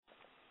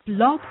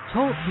Blog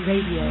Talk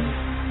Radio.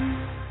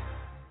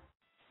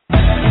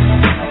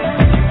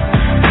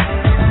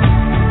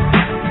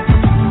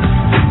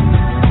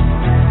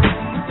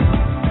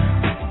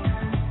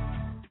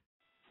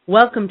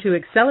 Welcome to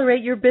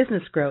Accelerate Your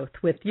Business Growth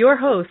with your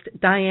host,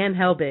 Diane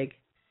Helbig.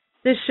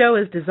 This show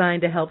is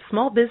designed to help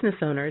small business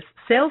owners,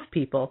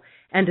 salespeople,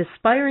 and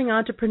aspiring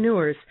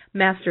entrepreneurs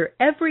master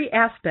every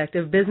aspect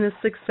of business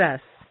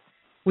success.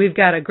 We've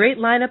got a great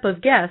lineup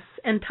of guests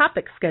and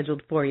topics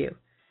scheduled for you.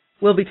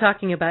 We'll be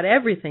talking about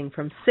everything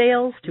from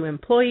sales to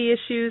employee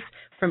issues,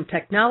 from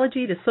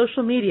technology to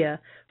social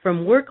media,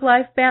 from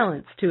work-life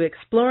balance to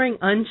exploring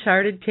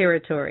uncharted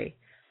territory.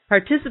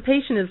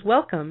 Participation is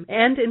welcome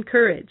and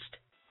encouraged.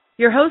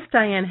 Your host,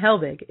 Diane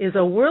Helbig, is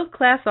a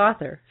world-class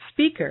author,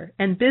 speaker,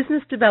 and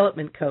business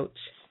development coach.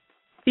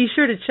 Be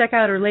sure to check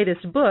out her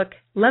latest book,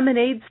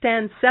 Lemonade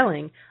Stand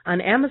Selling, on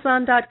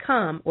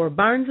Amazon.com or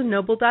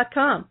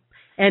BarnesandNoble.com.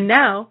 And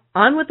now,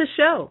 on with the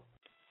show.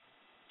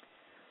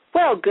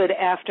 Well, good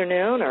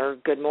afternoon or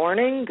good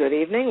morning, good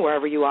evening,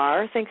 wherever you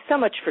are. Thanks so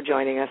much for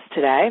joining us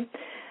today.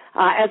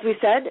 As we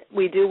said,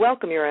 we do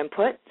welcome your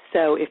input,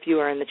 so if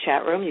you are in the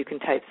chat room, you can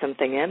type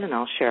something in and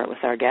I'll share it with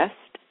our guest.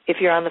 If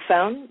you're on the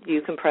phone,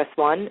 you can press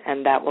 1,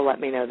 and that will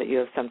let me know that you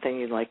have something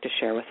you'd like to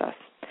share with us.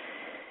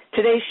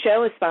 Today's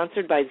show is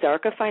sponsored by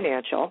Zarka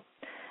Financial.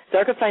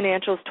 Zarka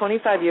Financial's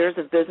 25 years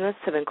of business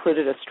have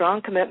included a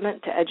strong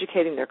commitment to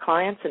educating their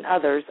clients and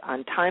others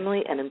on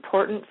timely and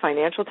important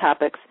financial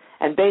topics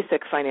and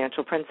basic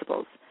financial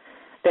principles.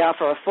 They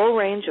offer a full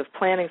range of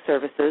planning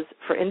services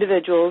for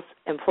individuals,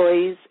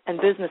 employees, and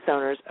business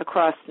owners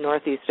across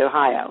Northeast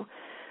Ohio.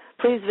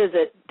 Please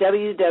visit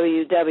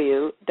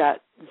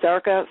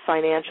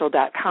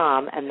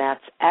www.zarkafinancial.com, and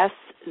that's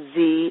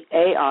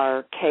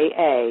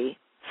SZARKA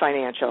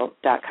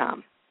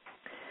financial.com.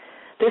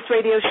 This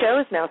radio show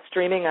is now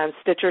streaming on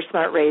Stitcher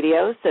Smart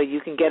Radio, so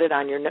you can get it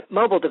on your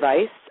mobile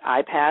device,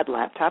 iPad,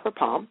 laptop, or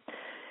Palm.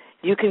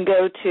 You can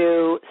go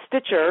to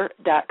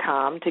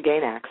Stitcher.com to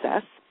gain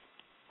access.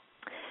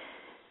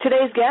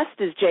 Today's guest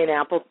is Jane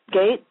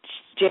Applegate.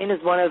 Jane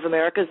is one of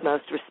America's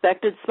most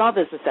respected small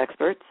business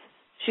experts.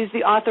 She's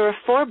the author of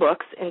 4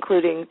 books,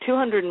 including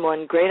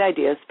 201 Great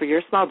Ideas for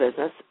Your Small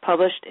Business,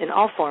 published in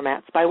all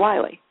formats by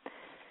Wiley.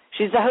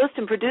 She's the host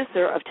and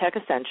producer of Tech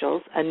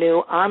Essentials, a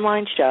new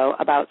online show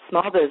about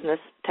small business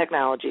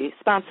technology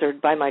sponsored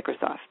by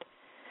Microsoft.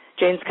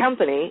 Jane's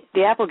company,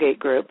 the Applegate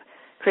Group,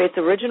 creates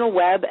original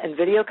web and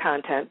video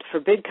content for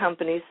big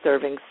companies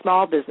serving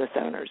small business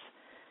owners.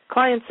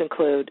 Clients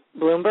include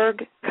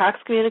Bloomberg,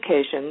 Cox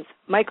Communications,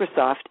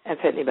 Microsoft, and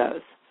Pitney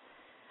Bowes.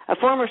 A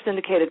former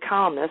syndicated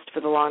columnist for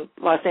the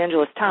Los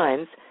Angeles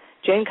Times,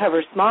 Jane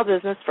covers small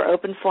business for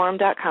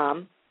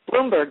OpenForum.com,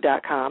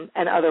 Bloomberg.com,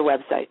 and other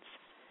websites.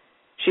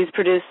 She's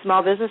produced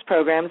small business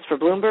programs for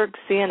Bloomberg,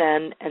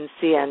 CNN, and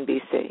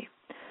CNBC.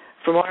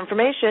 For more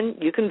information,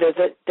 you can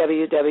visit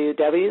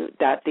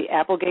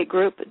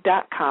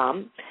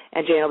www.theapplegategroup.com,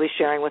 and Jane will be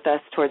sharing with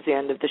us towards the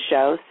end of the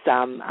show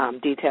some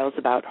details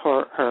about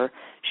her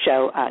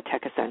show,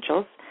 Tech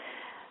Essentials.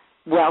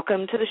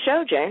 Welcome to the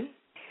show, Jane.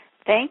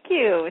 Thank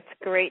you. It's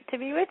great to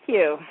be with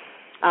you.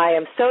 I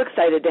am so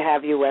excited to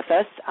have you with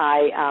us.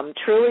 I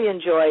truly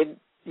enjoyed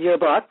your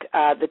book,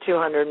 The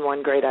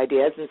 201 Great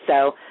Ideas, and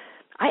so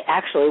I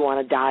actually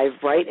want to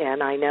dive right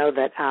in. I know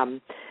that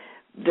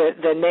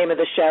the name of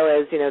the show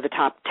is, the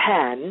top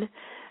 10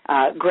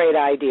 great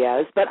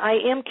ideas, but I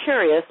am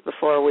curious,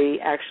 before we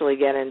actually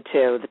get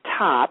into the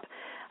top,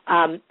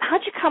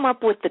 how'd you come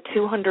up with the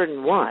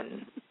 201?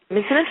 I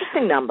mean, it's an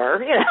interesting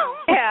number,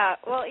 Yeah,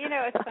 well,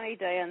 it's funny,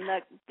 Diane,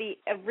 the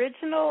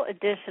original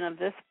edition of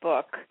this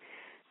book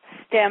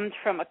stemmed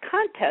from a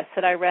contest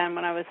that I ran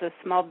when I was a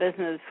small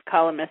business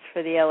columnist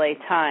for the LA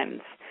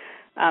Times.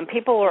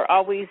 People were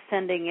always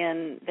sending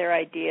in their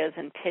ideas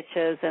and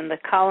pitches, and the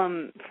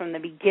column from the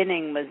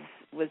beginning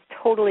was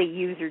totally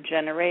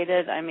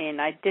user-generated. I mean,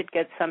 I did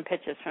get some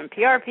pitches from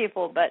PR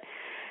people, but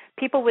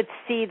people would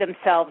see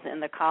themselves in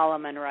the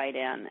column and write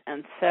in.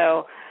 And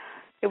so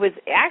it was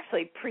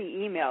actually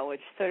pre-email,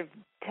 which sort of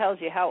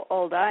tells you how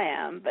old I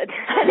am. But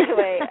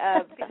anyway,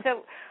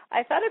 so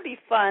I thought it'd be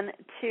fun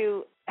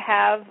to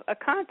have a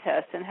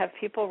contest and have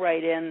people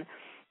write in,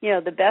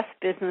 the best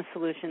business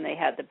solution they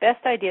had, the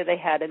best idea they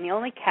had, and the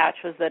only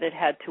catch was that it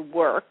had to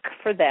work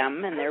for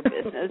them and their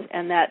business,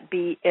 and that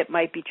it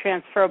might be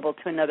transferable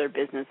to another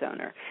business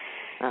owner.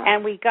 Oh.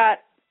 And we got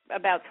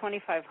about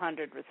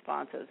 2,500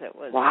 responses. It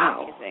was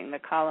amazing. The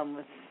column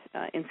was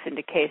in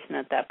syndication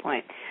at that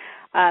point.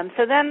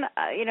 So then,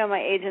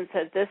 my agent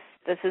said, this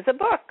is a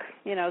book,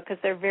 because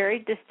they're very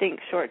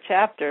distinct short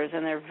chapters,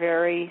 and they're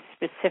very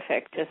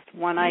specific, just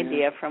one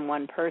idea from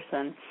one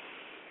person.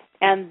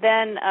 And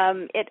then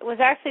it was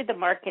actually the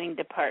marketing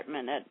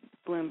department at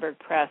Bloomberg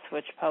Press,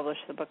 which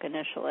published the book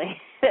initially,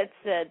 that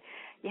said,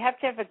 you have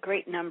to have a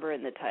great number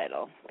in the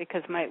title,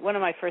 because one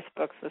of my first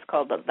books was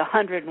called The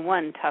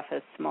 101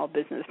 Toughest Small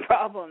Business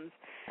Problems.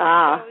 So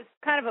it was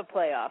kind of a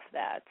play off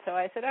that. So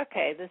I said,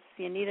 okay,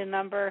 you need a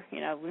number.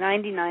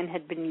 99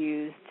 had been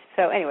used.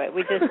 So anyway,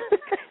 we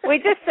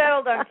just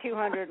settled on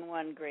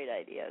 201 great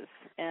ideas,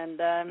 and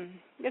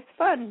it's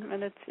fun,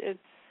 and it's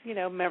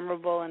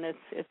memorable, and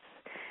it's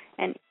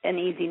an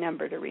easy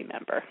number to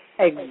remember.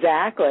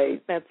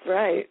 Exactly. That's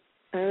right.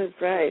 That is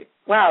right.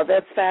 Wow,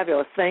 that's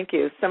fabulous. Thank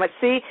you so much.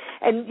 See,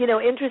 and,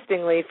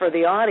 interestingly for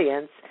the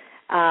audience,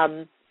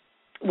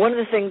 one of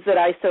the things that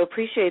I so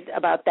appreciate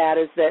about that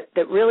is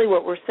that really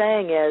what we're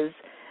saying is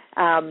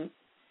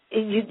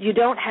you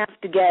don't have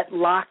to get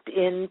locked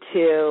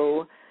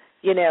into,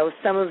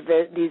 some of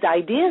these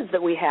ideas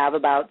that we have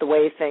about the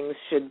way things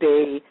should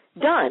be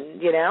done,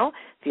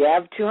 If you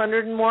have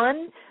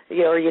 201,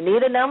 or you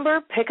need a number,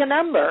 pick a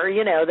number,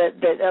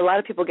 that a lot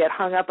of people get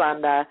hung up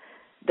on the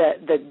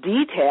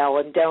detail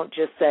and don't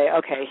just say,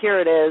 okay, here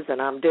it is,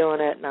 and I'm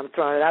doing it, and I'm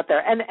throwing it out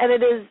there. And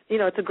it is,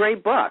 it's a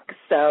great book.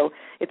 So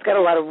it's got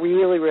a lot of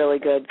really, really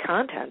good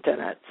content in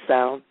it.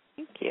 So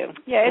thank you.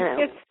 Yeah,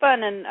 it's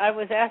fun, and I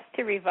was asked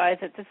to revise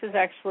it. This is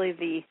actually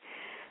the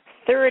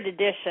third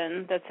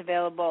edition that's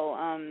available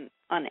on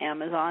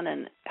Amazon,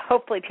 and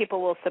hopefully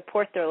people will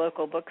support their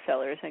local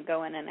booksellers and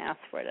go in and ask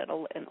for it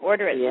and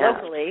order it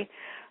locally.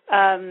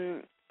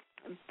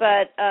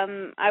 But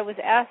I was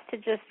asked to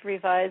just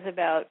revise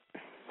about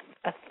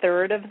a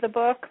third of the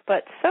book,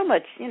 but so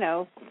much,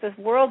 the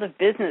world of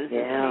business is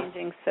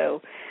changing so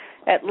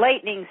at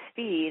lightning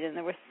speed, and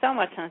there was so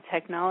much on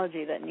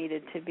technology that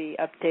needed to be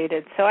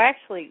updated. So I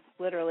actually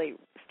literally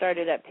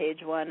started at page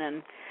 1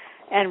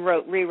 and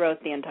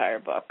rewrote the entire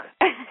book.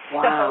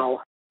 Wow.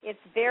 So it's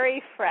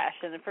very fresh,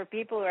 and for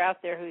people who are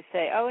out there who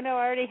say, "Oh no,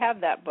 I already have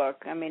that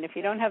book." I mean, if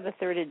you don't have the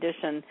third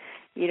edition,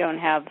 you don't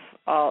have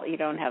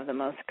the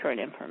most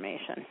current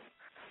information.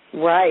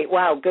 Right.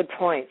 Wow, good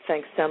point.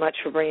 Thanks so much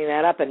for bringing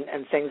that up, and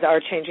things are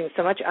changing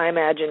so much. I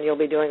imagine you'll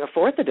be doing a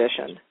fourth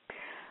edition.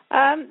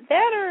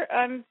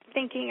 I'm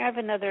thinking I have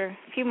another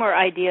few more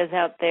ideas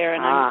out there,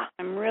 and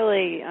I'm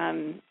really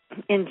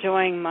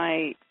enjoying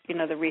my,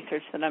 the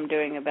research that I'm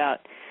doing about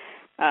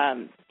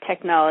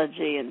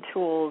technology and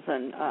tools,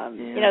 and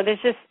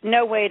there's just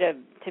no way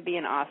to be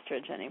an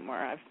ostrich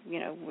anymore.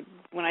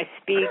 When I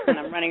speak and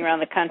I'm running around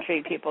the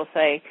country, people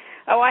say,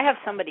 "Oh, I have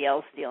somebody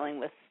else dealing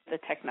with the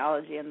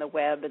technology and the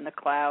web and the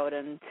cloud,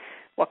 and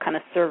what kind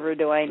of server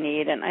do I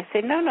need?" And I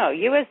say, no,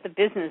 you as the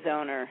business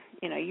owner,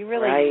 you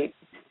really need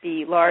to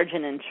be large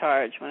and in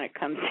charge when it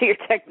comes to your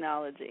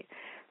technology.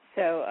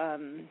 So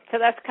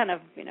that's kind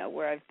of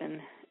where I've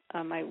been.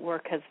 My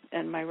work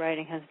and my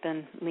writing has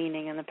been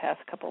leaning in the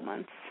past couple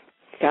months.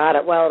 Got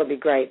it. Well, it'll be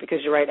great because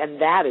you're right, and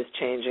that is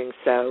changing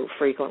so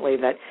frequently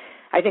that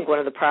I think one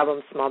of the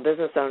problems small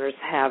business owners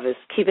have is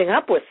keeping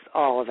up with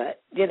all of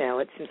it.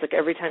 It seems like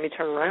every time you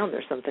turn around,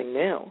 there's something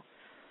new.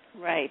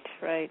 Right.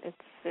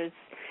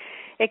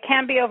 It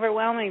can be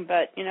overwhelming,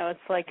 but it's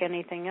like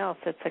anything else.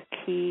 It's a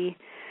key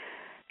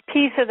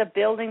piece of the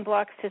building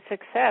blocks to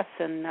success,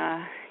 and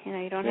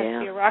you don't have to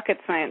be a rocket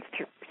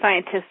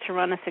scientist to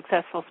run a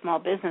successful small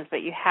business,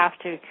 but you have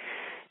to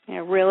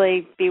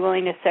really be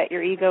willing to set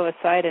your ego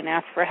aside and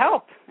ask for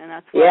help. And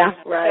that's why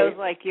shows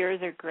like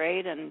yours are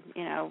great, and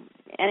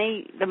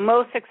the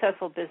most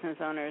successful business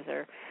owners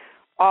are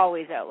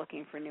always out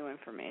looking for new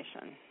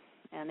information.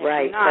 And if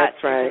you're not,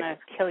 you're going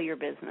to kill your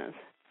business.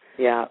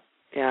 Yeah.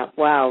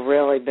 Wow,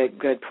 really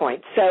good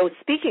point. So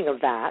speaking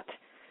of that,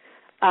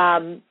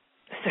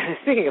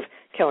 speaking of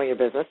killing your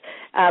business,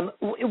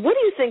 what do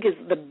you think is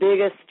the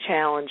biggest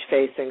challenge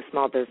facing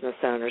small business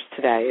owners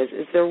today?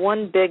 Is there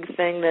one big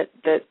thing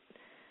that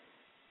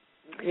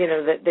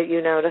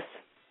you notice?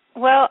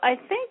 Well, I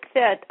think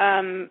that,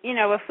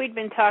 if we'd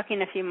been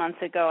talking a few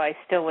months ago, I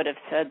still would have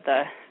said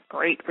the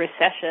Great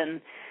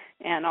Recession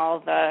and all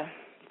the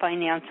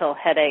financial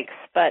headaches.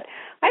 But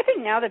I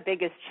think now the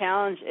biggest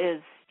challenge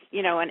is,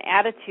 an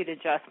attitude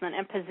adjustment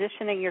and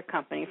positioning your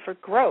company for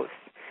growth.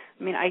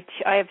 I mean, I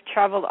have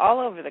traveled all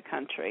over the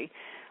country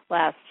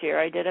last year.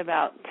 I did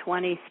about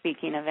 20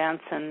 speaking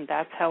events, and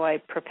that's how I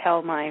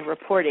propel my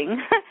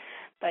reporting,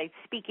 by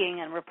speaking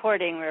and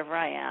reporting wherever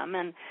I am.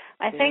 And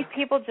I think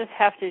people just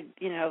have to,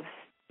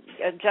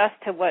 adjust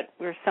to what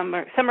some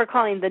are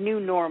calling the new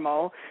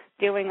normal,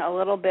 doing a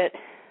little bit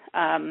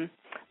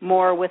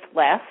more with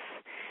less,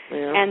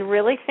 and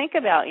really think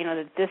about,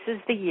 that this is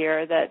the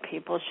year that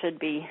people should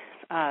be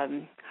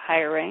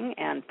hiring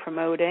and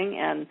promoting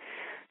and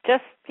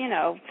just,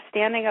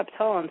 standing up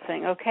tall and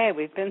saying, okay,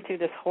 we've been through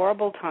this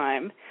horrible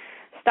time.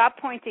 Stop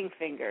pointing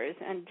fingers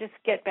and just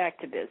get back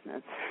to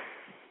business.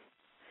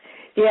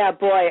 Yeah,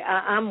 boy,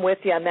 I'm with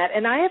you on that.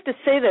 And I have to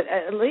say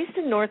that at least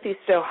in Northeast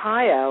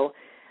Ohio,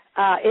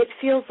 it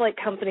feels like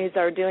companies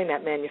are doing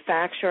that.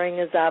 Manufacturing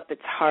is up.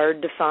 It's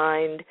hard to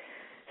find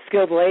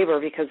skilled labor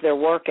because they're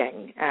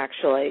working,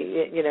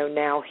 actually,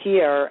 now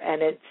here.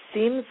 And it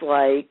seems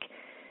like,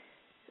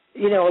 a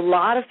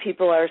lot of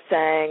people are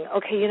saying,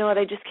 okay, you know what,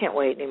 I just can't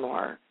wait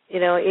anymore.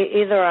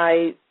 Either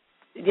I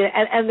Yeah,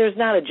 and there's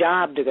not a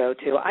job to go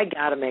to. I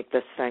got to make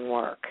this thing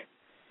work.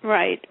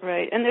 Right.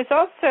 And there's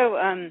also,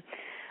 I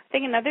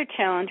think another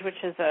challenge, which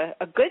is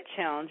a good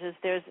challenge, is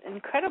there's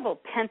incredible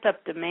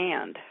pent-up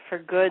demand for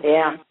goods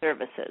and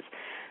services.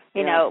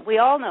 You know, we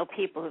all know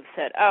people who've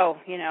said, oh,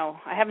 you know,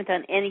 I haven't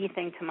done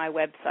anything to my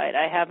website.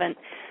 I haven't,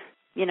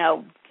 you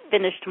know,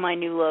 finished my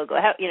new logo.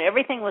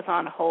 Everything was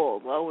on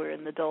hold while we were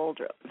in the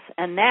doldrums.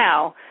 And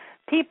now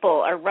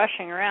people are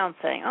rushing around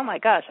saying, oh, my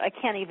gosh, I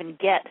can't even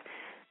get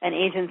an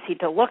agency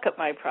to look at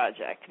my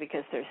project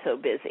because they're so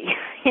busy,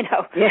 you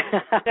know.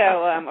 Yeah. So,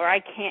 or I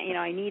can't, you know,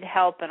 I need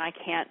help and I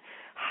can't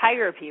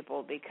hire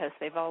people because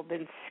they've all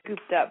been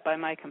scooped up by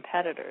my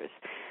competitors.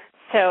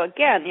 So,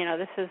 again, you know,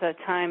 this is a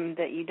time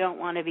that you don't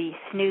want to be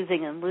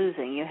snoozing and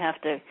losing. You have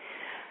to,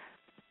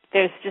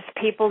 there's just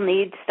people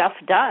need stuff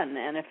done.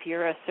 And if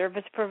you're a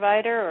service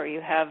provider or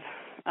you have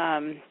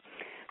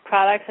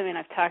products, I mean,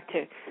 I've talked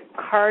to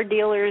car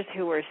dealers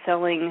who are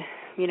selling,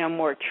 you know,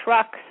 more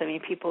trucks. I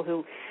mean, people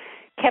who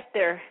kept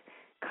their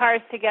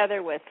cars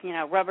together with, you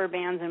know, rubber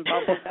bands and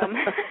bubble gum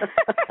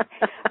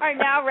are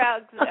now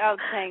out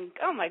saying,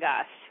 oh, my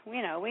gosh,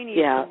 you know, we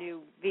need some new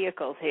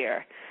vehicles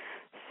here.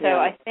 So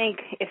I think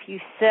if you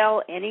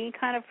sell any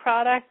kind of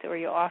product or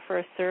you offer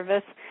a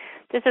service,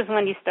 this is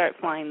when you start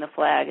flying the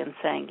flag and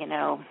saying, you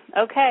know,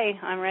 okay,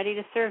 I'm ready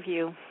to serve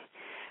you.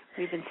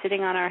 We've been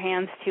sitting on our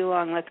hands too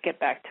long. Let's get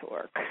back to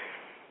work.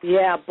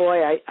 Yeah,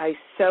 boy, I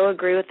so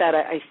agree with that.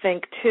 I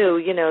think,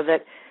 too, you know,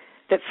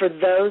 that for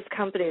those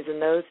companies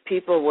and those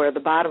people where the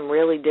bottom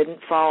really didn't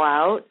fall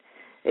out,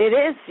 it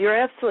is, you're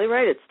absolutely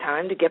right. It's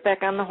time to get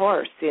back on the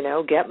horse, you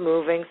know, get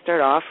moving,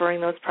 start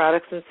offering those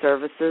products and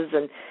services.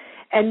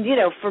 And you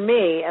know, for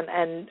me,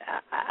 and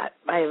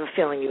I have a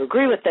feeling you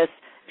agree with this.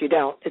 If you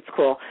don't, it's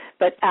cool.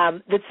 But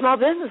that small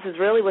business is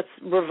really what's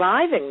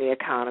reviving the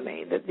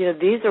economy. That, you know,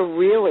 these are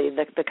really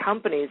the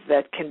companies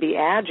that can be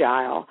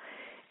agile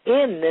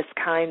in this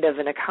kind of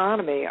an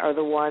economy are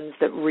the ones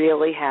that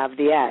really have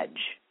the edge.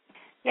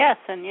 Yes,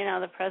 and, you know,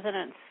 the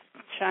president's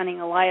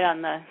shining a light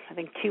on I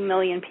think 2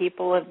 million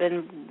people have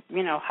been,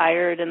 you know,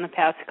 hired in the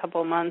past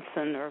couple of months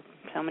or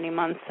so many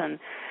months. And,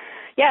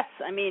 yes,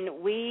 I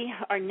mean, we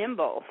are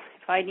nimble.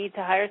 If I need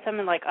to hire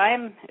someone, like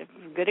I'm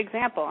a good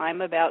example,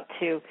 I'm about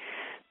to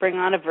bring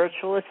on a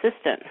virtual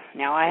assistant.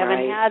 Now, I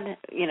haven't had,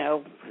 you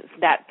know,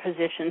 that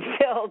position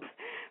filled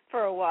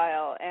for a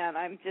while, and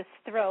I'm just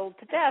thrilled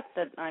to death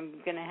that I'm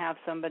going to have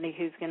somebody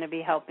who's going to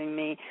be helping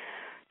me,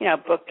 you know,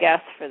 book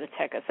guests for the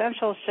Tech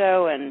Essentials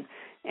show and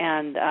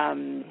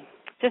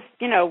just,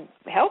 you know,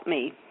 help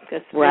me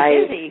because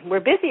we're busy.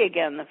 We're busy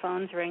again. The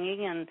phone's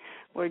ringing, and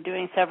we're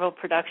doing several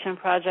production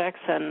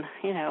projects, and,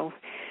 you know,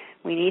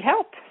 we need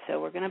help, so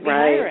we're going to be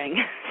hiring.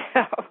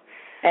 So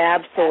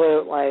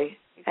absolutely.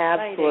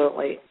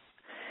 Absolutely.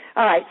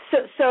 All right,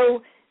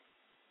 so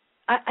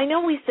I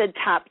know we said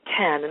top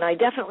 10, and I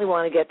definitely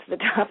want to get to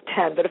the top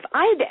 10, but if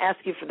I had to ask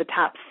you for the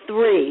top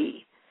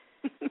 3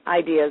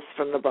 ideas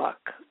from the book,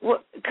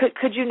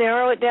 could you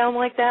narrow it down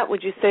like that?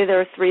 Would you say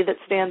there are 3 that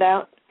stand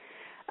out?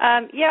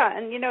 Yeah,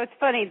 and, you know, it's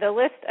funny. The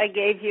list I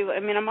gave you, I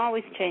mean, I'm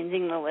always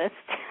changing the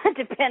list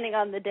depending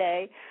on the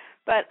day,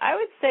 but I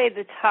would say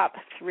the top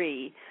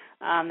 3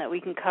 that we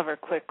can cover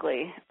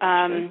quickly.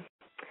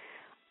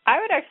 I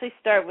would actually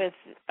start with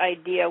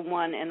idea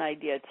 1 and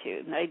idea 2.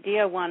 And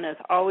idea 1 is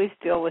always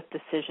deal with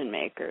decision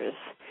makers.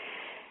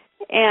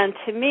 And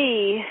to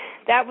me,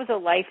 that was a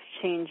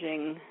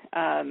life-changing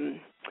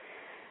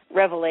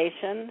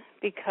revelation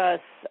because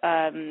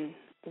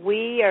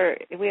we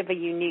have a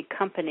unique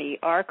company.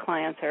 Our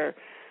clients are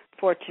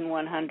Fortune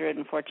 100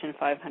 and Fortune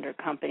 500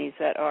 companies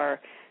that are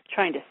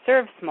trying to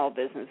serve small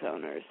business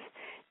owners.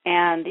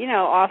 And, you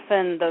know,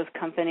 often those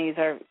companies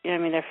are, I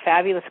mean, they're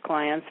fabulous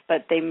clients,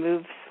 but they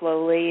move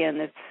slowly and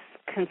it's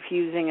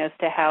confusing as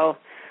to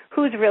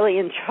who's really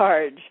in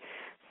charge.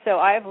 So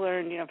I've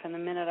learned, you know, from the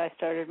minute I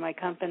started my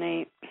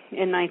company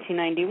in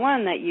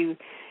 1991 that you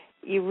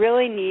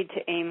really need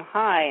to aim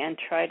high and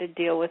try to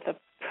deal with a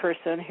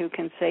person who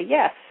can say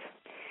yes.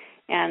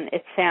 And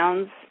it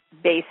sounds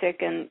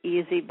basic and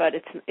easy, but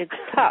it's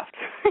tough.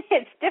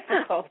 It's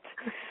difficult.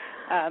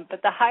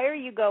 But the higher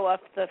you go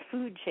up the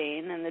food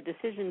chain and the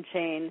decision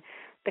chain,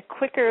 the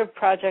quicker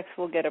projects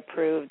will get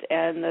approved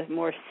and the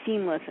more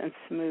seamless and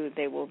smooth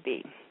they will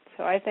be.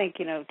 So I think,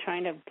 you know,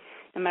 trying to,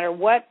 no matter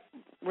what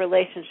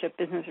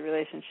business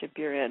relationship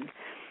you're in,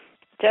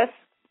 just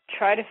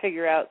try to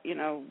figure out, you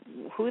know,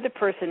 who the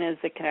person is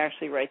that can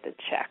actually write the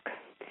check.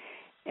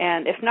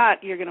 And if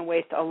not, you're going to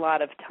waste a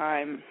lot of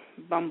time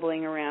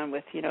bumbling around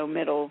with, you know,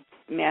 middle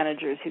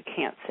managers who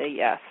can't say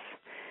yes.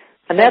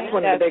 And that's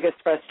one of the biggest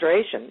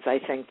frustrations, I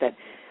think, that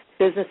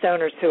business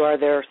owners who are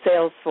their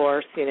sales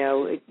force, you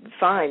know,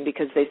 fine,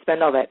 because they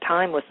spend all that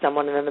time with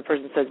someone, and then the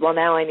person says, well,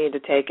 now I need to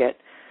take it,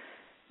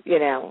 you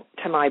know,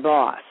 to my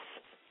boss,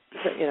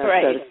 you know,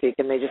 so to speak,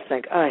 and they just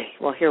think, oh,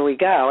 well, here we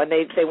go. And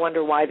they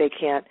wonder why they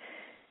can't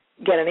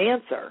get an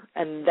answer,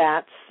 and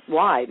that's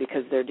why,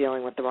 because they're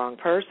dealing with the wrong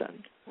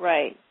person.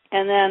 Right.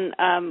 And then,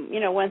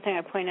 you know, one thing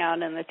I point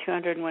out in the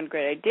 201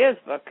 Great Ideas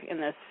book in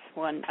this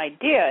one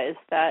idea is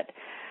that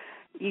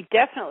you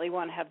definitely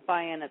want to have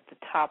buy-in at the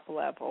top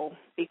level,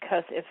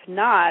 because if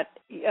not,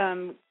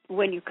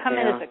 when you come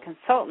in as a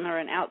consultant or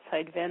an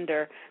outside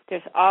vendor,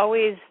 there's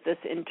always this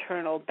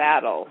internal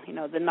battle,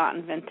 the not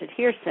invented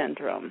here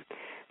syndrome.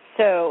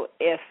 So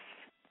if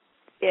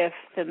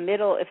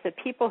the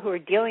people who are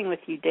dealing with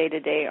you day to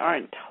day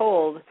aren't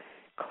told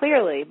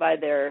clearly by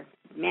their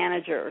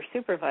manager or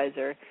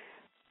supervisor,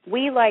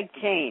 we like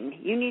Jane,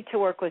 you need to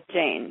work with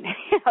Jane,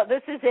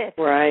 this is it.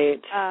 Right.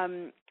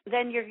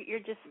 Then you're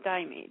just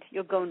stymied.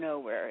 You'll go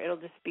nowhere. It'll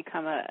just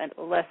become a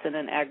lesson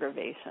in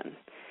aggravation.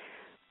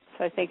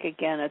 So I think,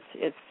 again,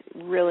 it's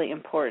really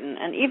important.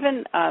 And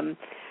even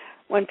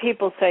when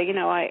people say,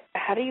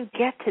 how do you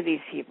get to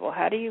these people?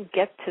 How do you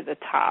get to the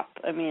top?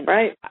 I mean,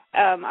 right.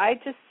 I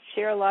just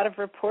share a lot of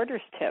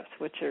reporters' tips,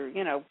 which are,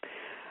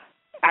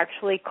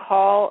 actually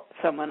call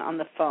someone on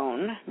the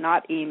phone,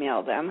 not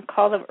email them.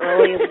 Call them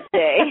early in the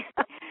day.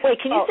 Wait,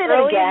 can you say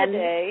that again?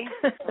 Early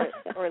in the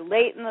day, or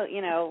late in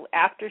the,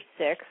 after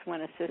 6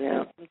 when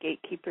assistants and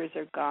gatekeepers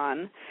are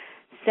gone.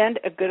 Send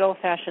a good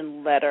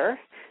old-fashioned letter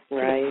to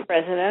the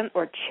president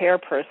or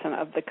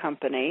chairperson of the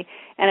company,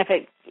 and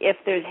if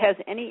there has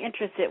any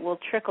interest, it will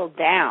trickle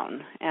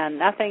down. And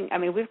nothing. I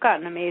mean, we've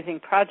gotten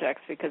amazing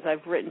projects because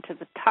I've written to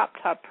the top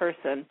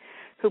person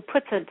who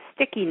puts a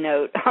sticky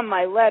note on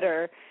my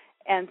letter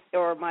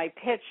or my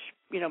pitch,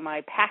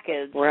 my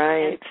package,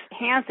 and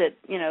hands it,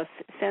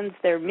 sends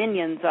their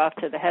minions off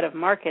to the head of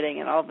marketing,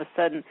 and all of a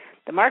sudden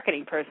the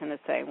marketing person is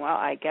saying, well,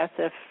 I guess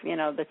if,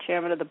 the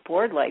chairman of the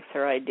board likes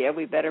her idea,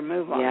 we better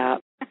move on. Yeah,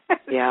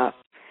 yeah.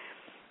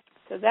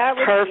 So that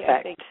would be,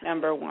 I think,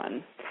 number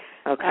one.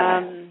 Okay.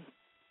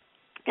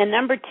 And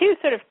number 2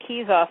 sort of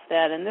keys off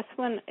that, and this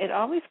one, it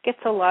always gets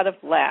a lot of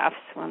laughs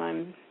when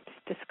I'm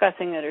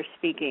discussing it or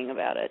speaking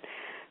about it.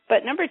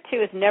 But number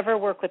 2 is never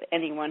work with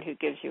anyone who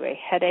gives you a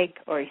headache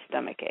or a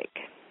stomach ache.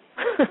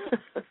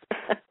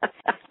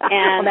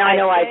 And now I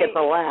know I get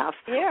the laugh.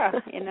 Yeah,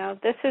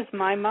 this is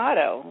my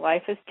motto.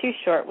 Life is too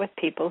short with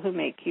people who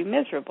make you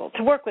miserable,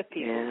 to work with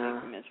people who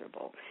make you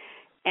miserable.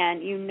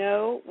 And you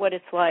know what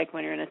it's like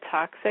when you're in a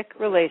toxic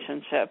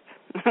relationship,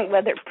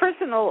 whether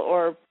personal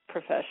or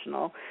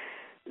professional,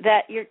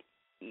 that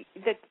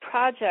the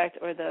project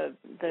or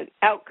the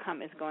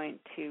outcome is going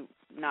to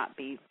not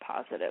be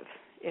positive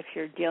if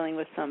you're dealing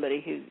with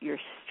somebody who you're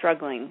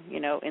struggling,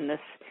 in this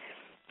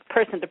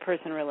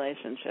person-to-person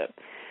relationship.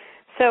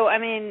 So, I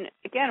mean,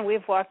 again,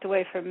 we've walked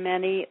away from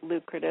many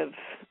lucrative,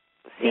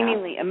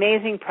 seemingly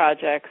amazing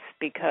projects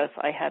because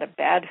I had a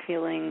bad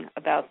feeling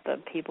about the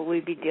people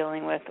we'd be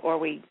dealing with, or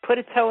we put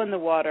a toe in the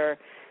water,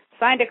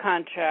 signed a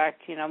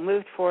contract,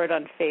 moved forward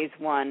on phase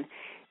 1,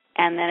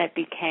 and then it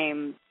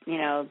became,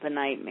 the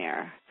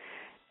nightmare.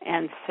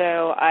 And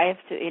so I have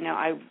to,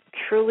 I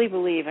truly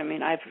believe,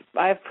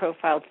 I've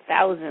profiled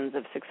thousands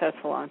of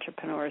successful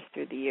entrepreneurs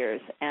through the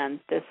years, and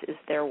this is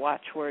their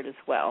watchword as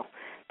well.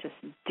 Just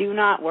do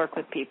not work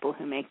with people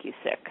who make you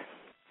sick.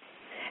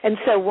 And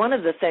so one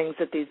of the things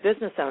that these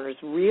business owners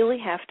really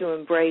have to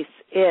embrace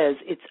is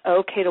it's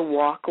okay to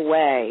walk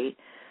away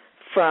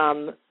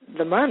from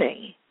the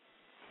money,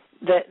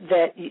 that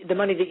the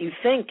money that you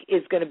think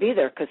is going to be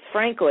there, because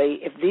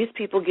frankly, if these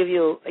people give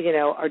you,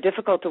 are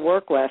difficult to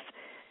work with,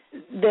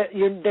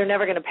 they're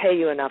never going to pay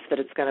you enough that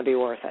it's going to be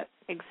worth it.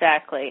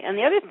 Exactly. And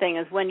the other thing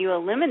is when you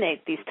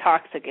eliminate these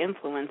toxic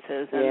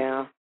influences.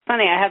 And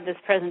funny, I have this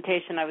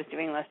presentation I was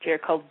doing last year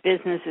called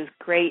Business is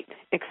Great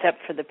Except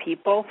for the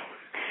People.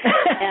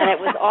 And it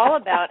was all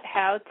about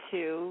how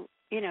to,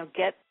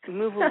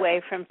 move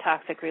away from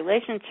toxic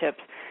relationships.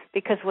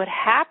 Because what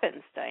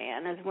happens,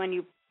 Diane, is when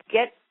you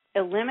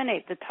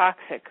eliminate the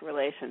toxic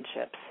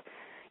relationships,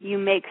 you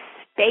make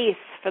space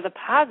for the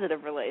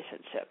positive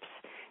relationships.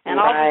 And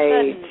all of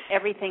a sudden,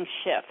 everything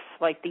shifts,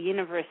 like the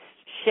universe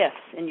shifts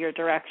in your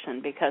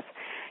direction because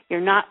you're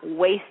not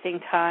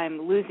wasting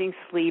time, losing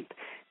sleep,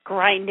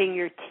 grinding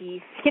your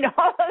teeth,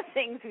 all those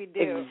things we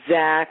do.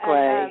 Exactly.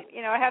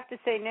 And, I have to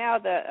say now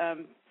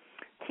the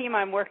team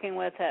I'm working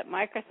with at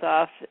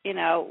Microsoft,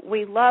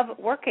 we love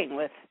working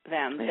with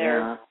them.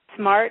 They're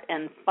smart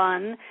and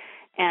fun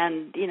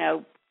and,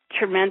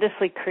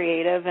 tremendously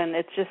creative, and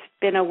it's just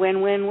been a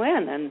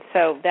win-win-win. And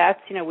so that's,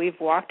 we've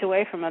walked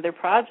away from other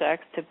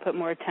projects to put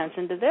more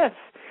attention to this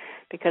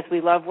because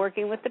we love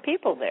working with the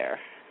people there.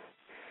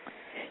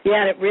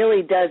 Yeah, and it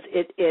really does,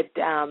 it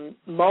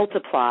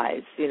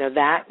multiplies,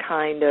 that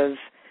kind of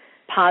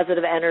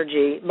positive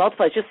energy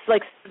multiplies, just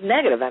like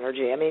negative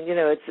energy.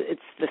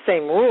 It's the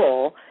same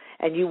rule,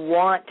 and you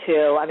want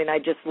to, I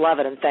just love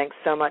it, and thanks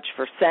so much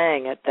for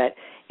saying it, that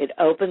it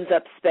opens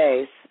up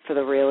space for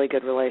the really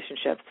good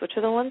relationships, which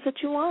are the ones that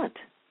you want.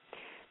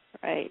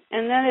 Right.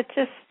 And then it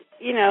just,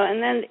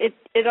 and then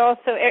it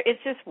also, it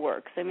just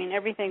works.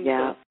 Everything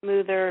goes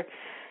smoother.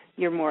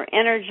 You're more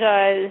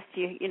energized,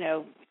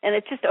 and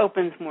it just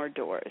opens more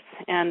doors.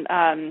 And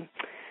I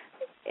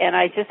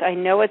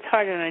know it's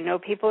hard, and I know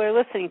people are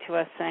listening to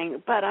us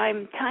saying, but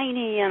I'm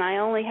tiny, and I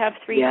only have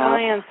 3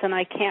 clients, and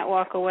I can't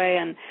walk away.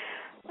 And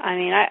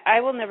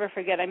I will never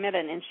forget, I met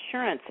an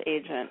insurance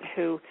agent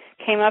who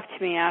came up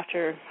to me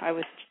after I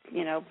was,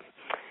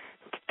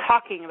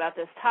 talking about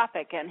this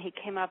topic, and he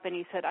came up and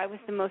he said, I was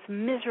the most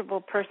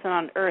miserable person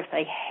on earth.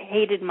 I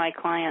hated my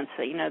clients.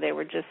 They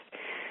were just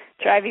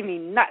driving me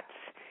nuts.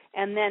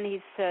 And then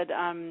he said,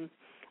 I'm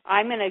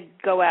going to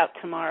go out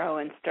tomorrow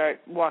and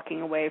start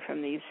walking away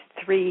from these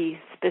 3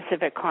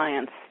 specific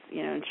clients,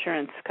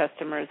 insurance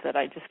customers that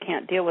I just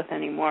can't deal with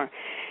anymore.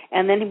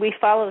 And then we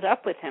followed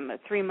up with him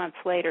 3 months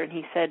later, and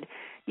he said,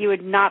 you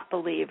would not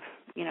believe,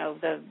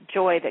 the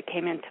joy that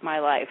came into my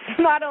life,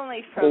 not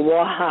only from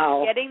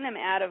getting them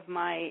out of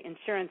my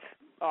insurance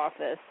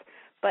office,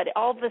 but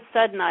all of a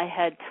sudden I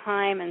had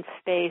time and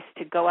space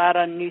to go out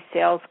on new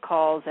sales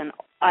calls, and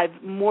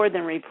I've more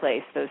than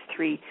replaced those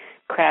 3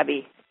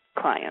 crabby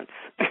clients.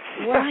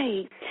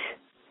 Right.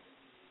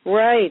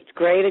 Right.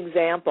 Great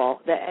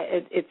example.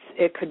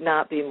 It could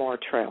not be more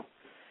true.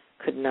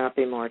 Could not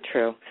be more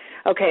true.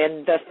 Okay,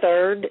 and the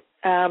third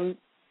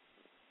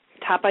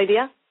top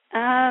idea?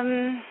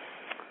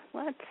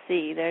 Let's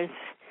see. There's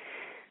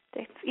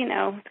it's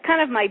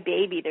kind of my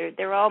baby.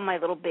 They're all my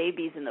little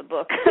babies in the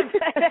book.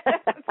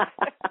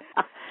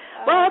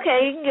 Well,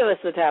 okay, you can give us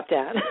the top 10.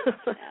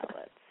 Let's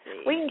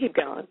see. We can keep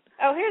going.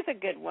 Oh, here's a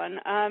good one.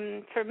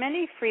 For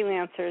many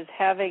freelancers,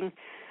 having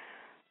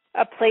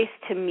a place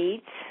to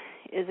meet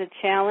is a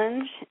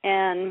challenge,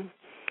 and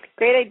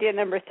great idea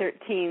number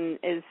 13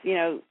 is,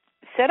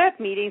 set up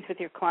meetings with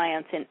your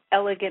clients in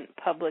elegant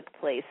public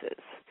places.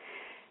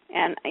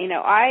 And,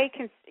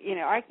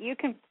 you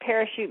can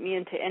parachute me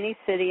into any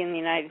city in the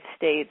United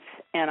States,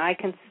 and I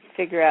can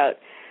figure out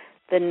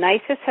the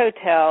nicest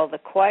hotel, the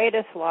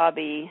quietest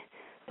lobby,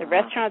 the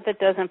restaurant that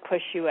doesn't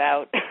push you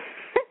out,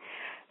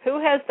 who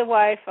has the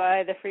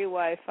Wi-Fi, the free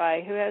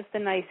Wi-Fi, who has the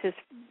nicest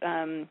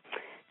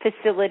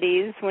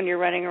facilities when you're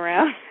running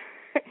around.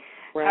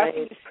 Right. How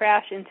can you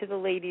crash into the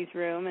ladies'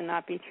 room and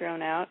not be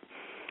thrown out?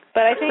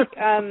 But I think,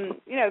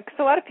 because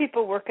a lot of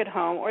people work at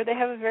home or they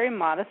have a very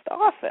modest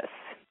office.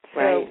 So,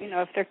 right.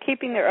 If they're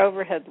keeping their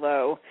overhead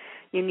low,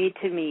 you need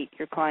to meet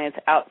your clients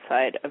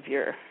outside of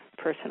your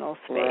personal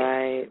space.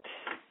 Right.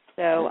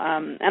 So,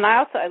 and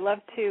I love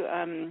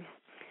to,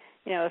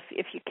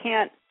 if you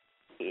can't,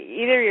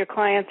 either your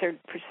clients or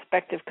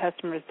prospective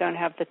customers don't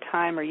have the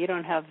time or you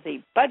don't have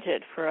the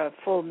budget for a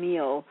full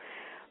meal,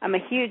 I'm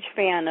a huge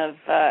fan of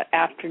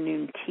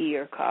afternoon tea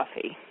or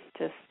coffee.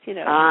 Just,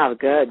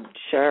 good.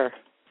 Sure.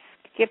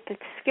 Skip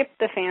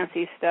the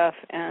fancy stuff,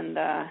 and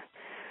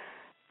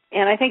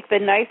I think the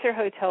nicer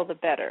hotel, the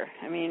better.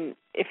 I mean,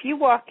 if you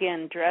walk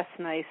in, dress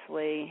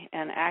nicely,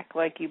 and act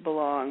like you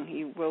belong,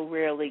 you will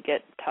rarely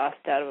get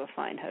tossed out of a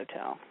fine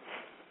hotel.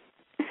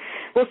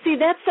 Well, see,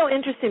 that's so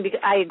interesting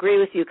because I agree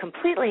with you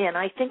completely, and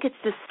I think it's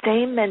the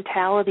same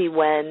mentality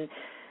when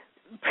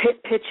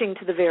pitching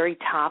to the very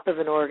top of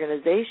an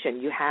organization.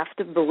 You have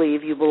to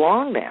believe you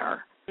belong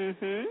there.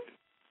 Mhm.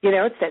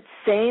 It's that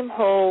same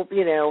whole,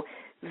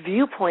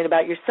 viewpoint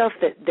about yourself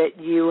that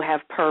you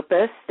have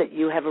purpose, that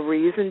you have a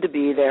reason to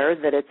be there,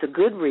 that it's a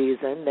good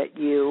reason, that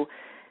you,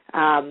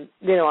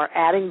 are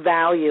adding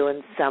value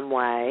in some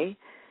way.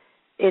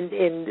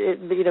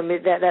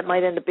 That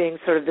might end up being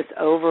sort of this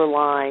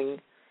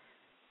overlying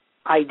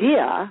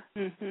idea.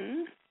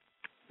 Mhm.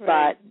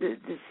 Right. But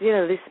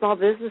these small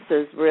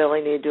businesses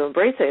really need to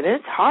embrace it, and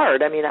it's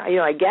hard. I mean,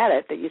 I get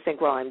it that you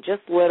think, well, I'm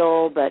just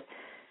little, but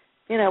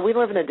we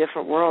live in a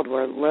different world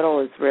where little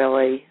is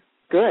really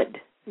good.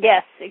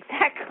 Yes,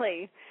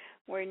 exactly.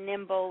 We're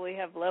nimble. We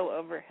have low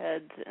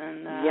overheads,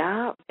 and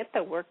get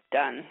the work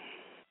done.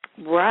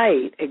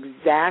 Right.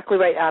 Exactly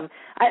right.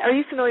 Are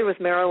you familiar with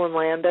Marilyn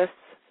Landis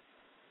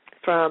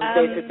from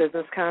Basic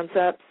Business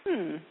Concepts?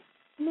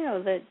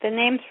 No, the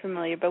name's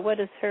familiar, but what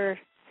is her?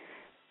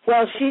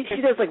 Well, she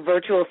does like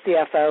virtual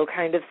CFO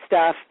kind of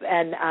stuff,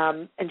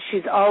 and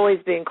she's always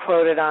being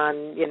quoted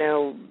on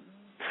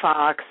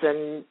Fox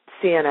and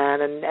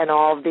CNN and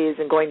all of these,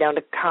 and going down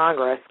to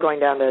Congress, going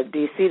down to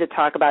D.C. to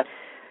talk about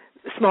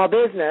small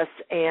business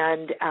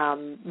and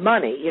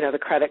money, the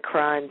credit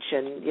crunch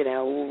and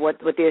what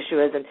the issue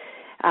is, and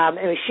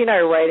she and I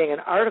are writing an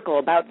article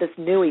about this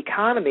new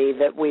economy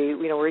that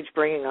we're each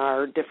bringing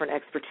our different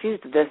expertise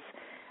to this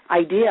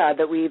idea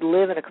that we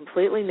live in a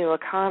completely new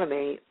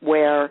economy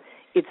where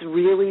it's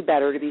really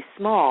better to be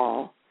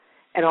small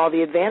and all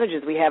the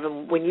advantages we have.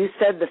 And when you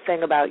said the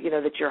thing about,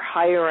 that you're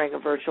hiring a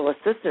virtual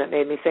assistant, it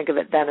made me think of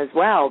it then as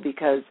well,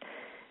 because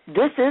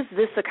this is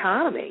this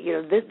economy.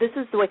 This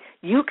is the way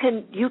you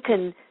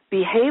can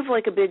behave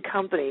like a big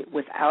company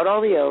without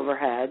all the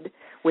overhead,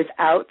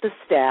 without the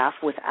staff,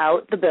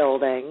 without the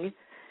building,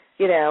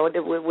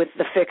 with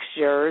the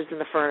fixtures and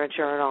the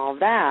furniture and all of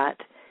that,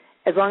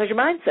 as long as your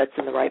mindset's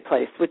in the right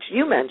place, which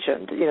you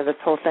mentioned, this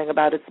whole thing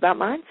about it's about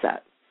mindset.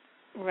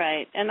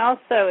 Right. And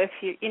also if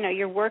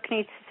your work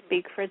needs to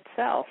speak for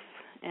itself.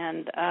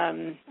 And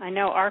I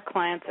know our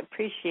clients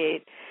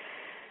appreciate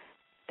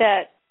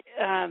that,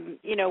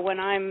 when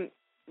I'm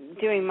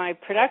doing my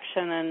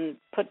production and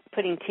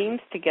putting teams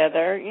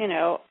together,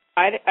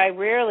 I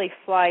rarely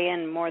fly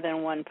in more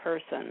than one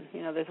person.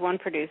 There's one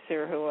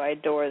producer who I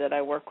adore that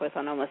I work with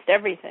on almost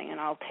everything, and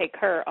I'll take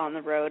her on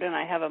the road, and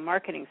I have a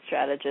marketing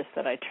strategist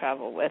that I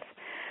travel with.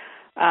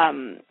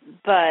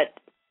 But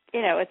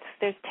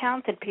there's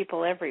talented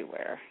people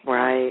everywhere.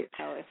 Right.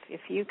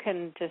 If you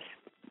can just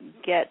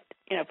get,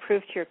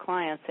 prove to your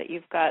clients that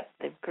you've got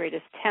the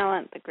greatest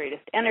talent, the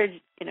greatest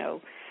energy,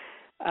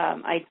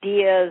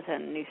 ideas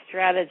and new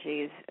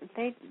strategies,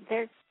 they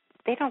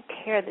don't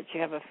care that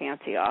you have a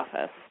fancy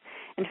office.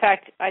 In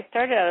fact, I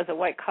started out as a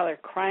white-collar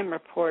crime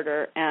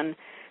reporter, and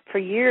for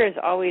years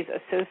always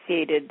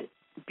associated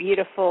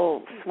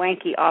beautiful,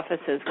 swanky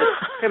offices with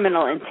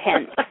criminal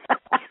intent.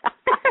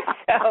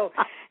 So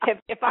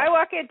if I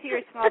walk into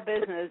your small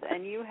business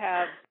and you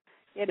have,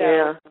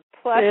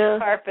 plush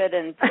carpet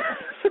and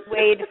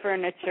suede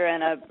furniture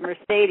and a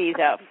Mercedes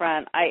out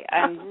front,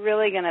 I'm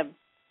really going to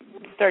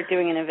start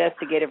doing an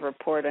investigative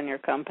report on your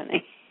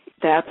company.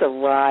 That's a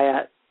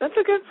riot. That's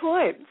a good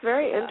point. It's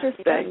very interesting.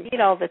 You don't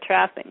need all the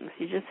trappings.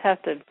 You just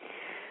have to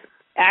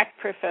act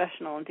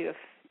professional and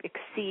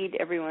exceed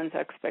everyone's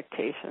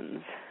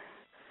expectations.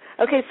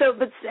 Okay,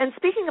 and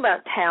speaking about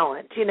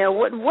talent,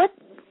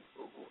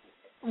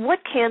 what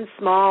can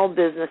small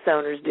business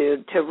owners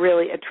do to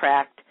really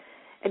attract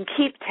and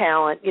keep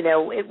talent,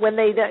 when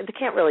they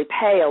can't really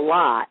pay a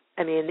lot?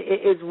 I mean,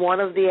 is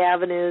one of the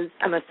avenues,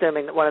 I'm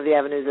assuming that one of the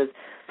avenues is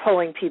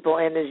pulling people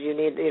in as you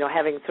need,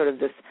 having sort of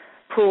this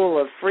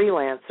pool of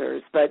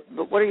freelancers, but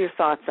what are your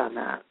thoughts on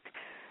that?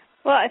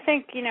 Well, I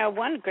think,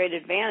 one great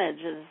advantage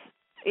is,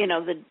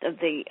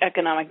 the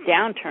economic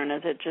downturn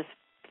is it just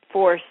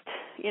forced,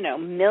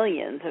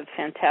 millions of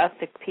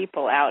fantastic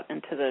people out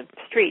into the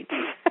streets.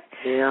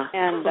 Yeah.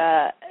 And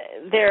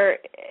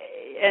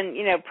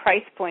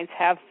price points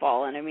have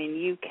fallen. I mean,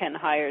 you can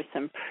hire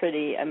some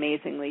pretty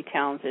amazingly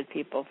talented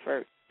people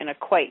in a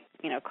quite,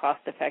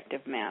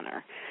 cost-effective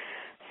manner.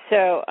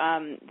 So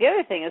the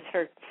other thing is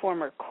for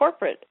former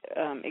corporate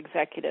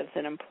executives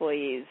and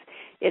employees,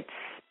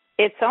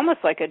 it's almost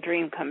like a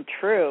dream come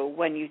true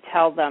when you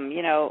tell them,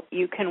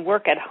 you can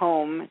work at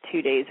home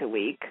 2 days a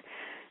week.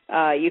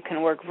 You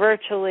can work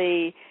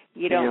virtually.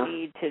 You don't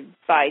need to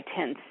buy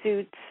 10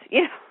 suits.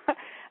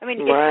 I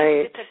mean,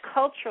 it's a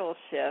cultural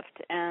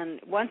shift.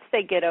 And once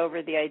they get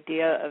over the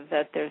idea of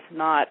that there's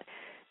not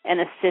an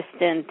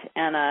assistant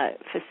and a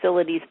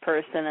facilities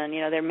person and,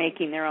 they're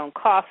making their own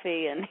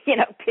coffee and,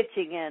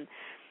 pitching in,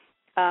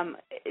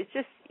 it's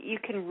just you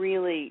can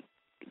really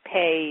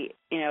pay,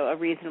 a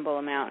reasonable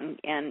amount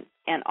and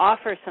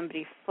offer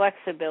somebody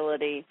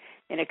flexibility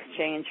in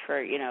exchange for,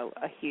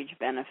 a huge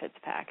benefits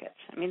package.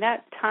 I mean,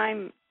 that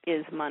time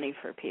is money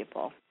for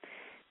people.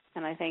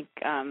 And I think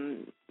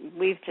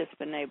we've just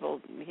been able,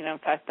 in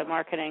fact, the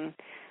marketing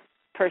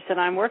person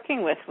I'm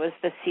working with was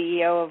the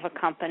CEO of a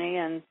company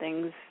and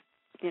things,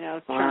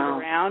 turned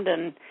around.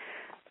 And,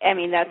 I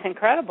mean, that's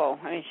incredible.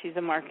 I mean, she's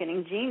a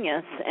marketing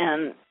genius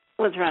and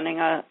was running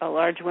a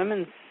large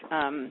women's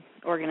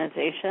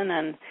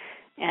organization.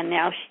 And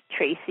now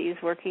Tracy's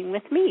working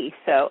with me.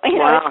 So,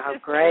 wow, how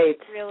great.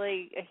 It's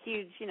really a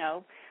huge,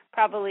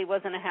 probably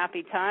wasn't a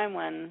happy time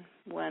when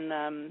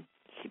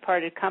she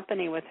parted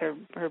company with her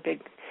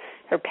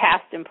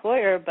past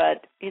employer,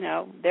 but,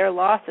 their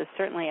loss is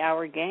certainly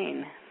our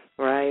gain.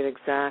 Right,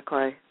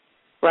 exactly.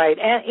 Right,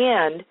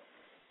 and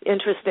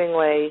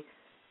interestingly,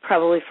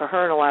 probably for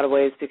her in a lot of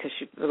ways, because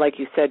she, like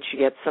you said, she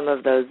gets some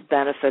of those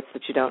benefits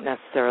that you don't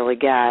necessarily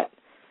get.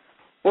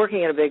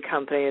 Working at a big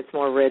company, it's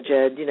more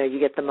rigid. You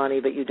get the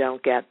money, but you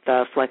don't get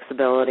the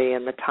flexibility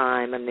and the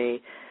time and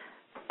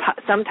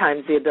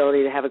sometimes the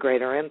ability to have a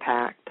greater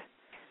impact.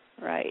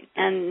 Right.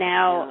 And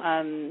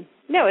now,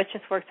 it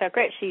just works out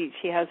great. She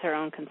has her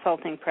own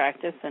consulting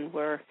practice, and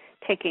we're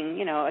taking,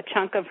 a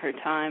chunk of her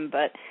time,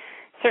 but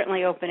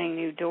certainly opening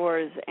new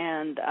doors,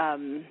 and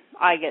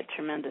I get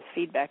tremendous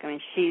feedback. I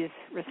mean, she's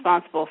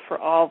responsible for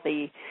all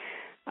the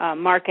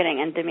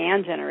marketing and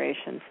demand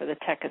generation for the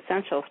Tech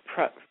Essentials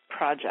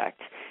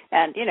project.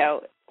 And,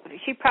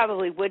 she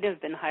probably would have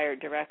been hired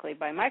directly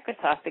by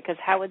Microsoft because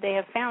how would they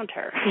have found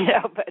her?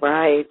 But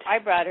right. I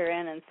brought her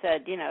in and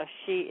said,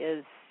 she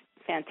is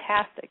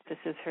fantastic. This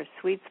is her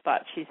sweet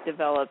spot. She's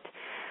developed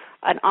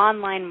an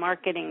online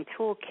marketing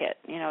toolkit,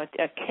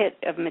 a kit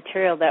of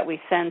material that we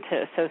send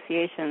to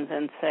associations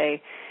and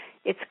say,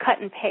 it's cut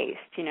and paste,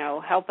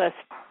 help us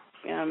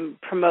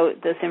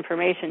promote this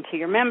information to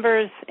your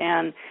members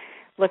and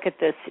look at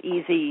this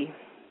easy,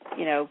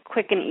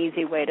 quick and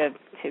easy way to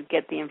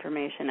get the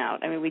information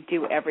out. I mean, we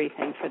do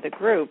everything for the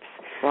groups.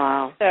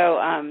 Wow. So,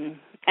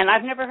 and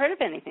I've never heard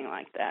of anything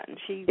like that. And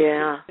she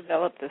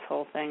developed this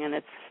whole thing, and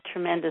it's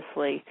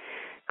tremendously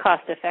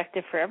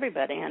cost-effective for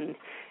everybody. And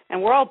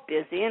we're all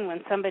busy, and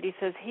when somebody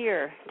says,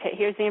 here's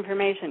the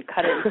information,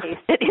 cut it and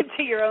paste it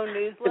into your own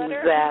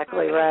newsletter.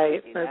 Exactly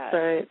right. That's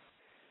right.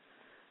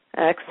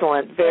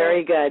 Excellent.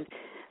 Very good.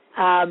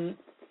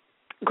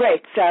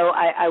 Great. So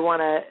I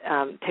want to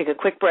take a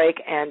quick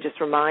break and just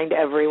remind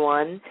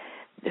everyone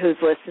who's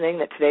listening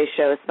that today's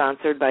show is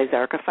sponsored by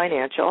Zarka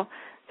Financial.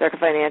 Zarka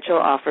Financial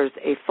offers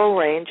a full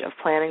range of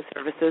planning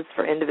services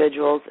for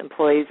individuals,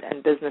 employees,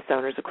 and business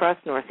owners across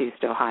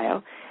Northeast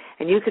Ohio.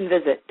 And you can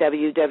visit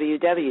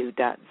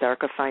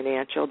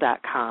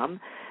www.zarkafinancial.com,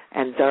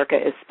 and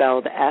Zarka is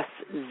spelled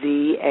S-Z-A-R-K-A.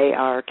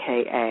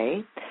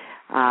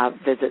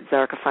 Visit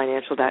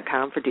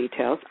ZarkaFinancial.com for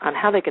details on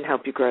how they can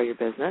help you grow your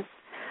business.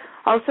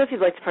 Also, if you'd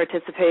like to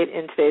participate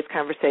in today's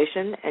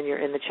conversation and you're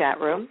in the chat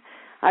room,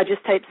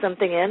 just type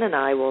something in and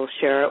I will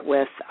share it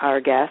with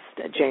our guest,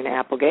 Jane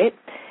Applegate.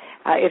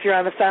 If you're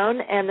on the phone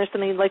and there's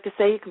something you'd like to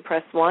say, you can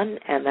press 1,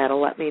 and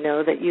that'll let me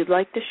know that you'd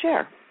like to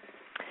share.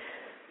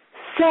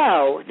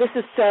 So this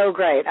is so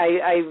great.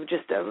 I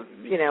just,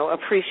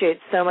 appreciate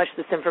so much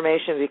this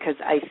information because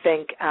I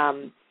think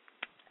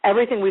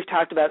everything we've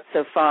talked about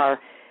so far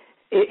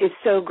is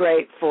so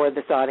great for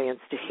this audience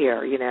to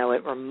hear.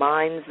 It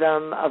reminds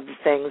them of the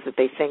things that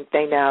they think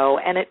they know,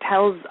 and it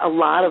tells a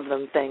lot of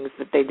them things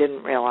that they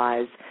didn't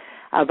realize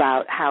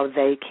about how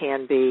they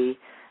can be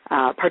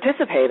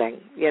participating,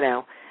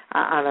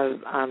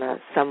 on a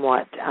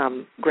somewhat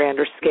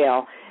grander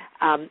scale.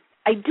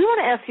 I do want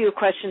to ask you a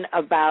question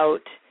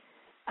about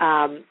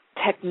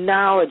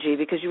technology,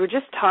 because you were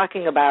just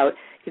talking about,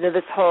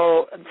 this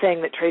whole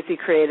thing that Tracy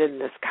created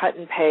and this cut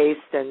and paste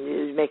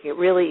and making it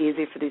really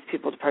easy for these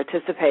people to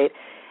participate.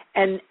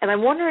 And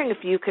I'm wondering if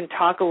you can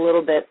talk a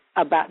little bit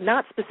about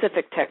not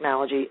specific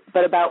technology,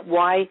 but about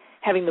why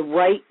having the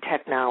right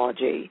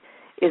technology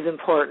is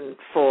important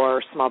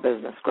for small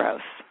business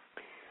growth.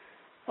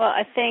 Well,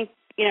 I think,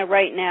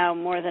 right now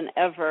more than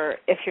ever,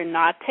 if you're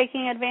not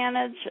taking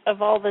advantage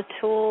of all the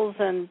tools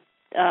and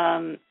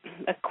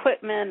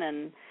equipment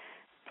and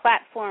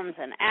platforms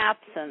and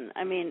apps, and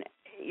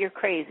you're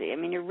crazy.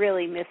 You're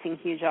really missing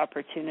huge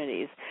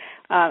opportunities.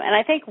 And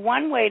I think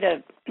one way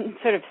to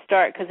sort of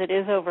start, because it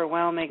is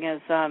overwhelming,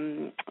 is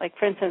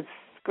for instance,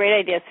 Great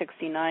Idea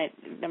 69,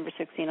 number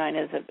 69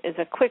 is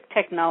a quick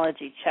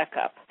technology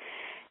checkup.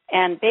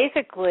 And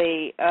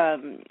basically,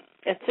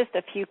 it's just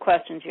a few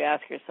questions you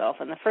ask yourself.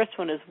 And the first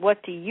one is,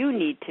 what do you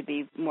need to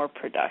be more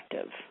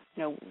productive?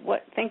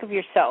 Think of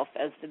yourself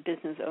as the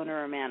business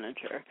owner or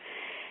manager.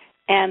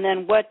 And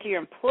then what do your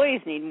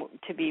employees need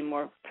to be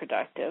more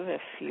productive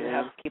if you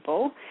have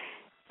people?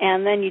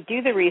 And then you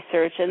do the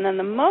research. And then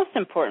the most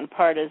important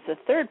part is the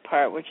third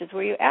part, which is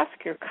where you ask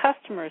your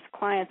customers,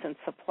 clients, and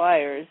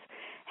suppliers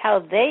how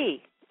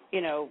they,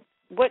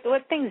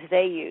 what things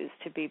they use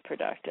to be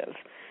productive.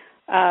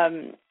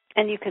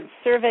 And you can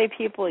survey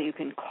people, you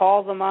can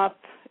call them up,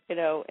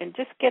 and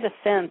just get a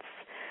sense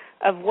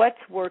of what's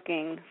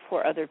working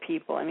for other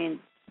people.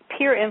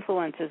 Peer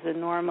influence is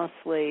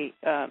enormously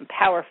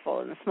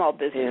powerful in the small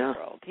business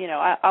world.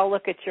 I'll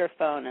look at your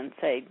phone and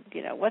say,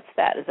 what's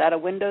that? Is that a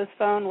Windows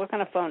phone? What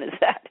kind of phone is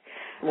that?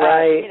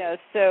 Right.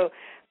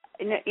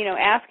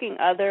 Asking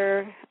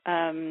other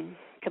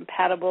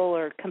compatible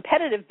or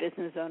competitive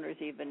business owners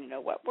even,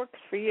 what works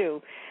for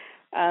you.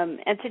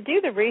 And to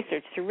do the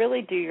research, to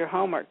really do your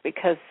homework,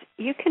 because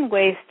you can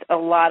waste a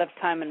lot of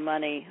time and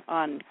money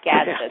on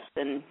gadgets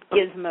and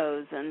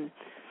gizmos and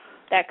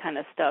that kind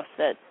of stuff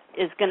that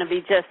is going to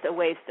be just a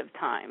waste of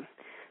time.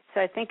 So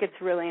I think it's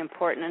really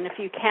important. And if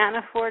you can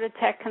afford a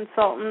tech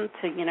consultant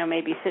to,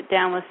 maybe sit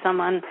down with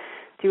someone,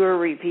 do a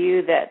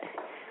review that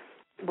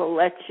will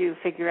let you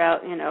figure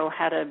out,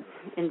 how to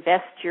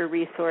invest your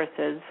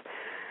resources.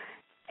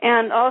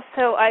 And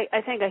also,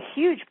 I think a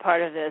huge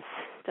part of this,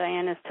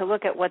 Diane, is to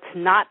look at what's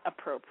not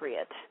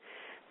appropriate.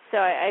 So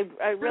I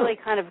really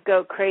kind of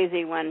go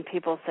crazy when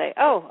people say,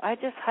 oh, I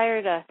just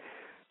hired a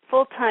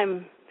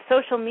full-time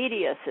social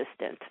media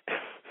assistant.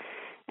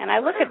 And I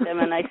look at them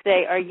and I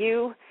say, are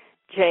you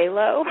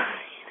J-Lo?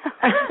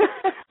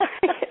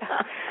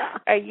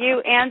 Are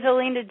you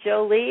Angelina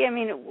Jolie?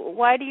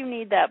 Why do you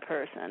need that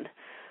person?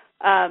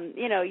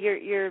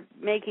 You're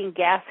making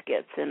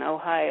gaskets in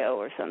Ohio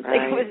or something.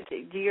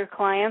 Right. Do your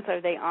clients, are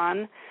they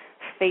on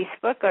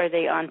Facebook? Are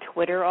they on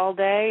Twitter all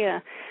day?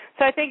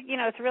 So I think,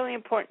 it's really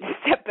important to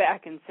step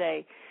back and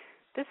say,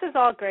 this is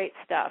all great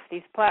stuff.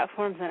 These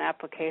platforms and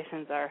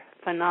applications are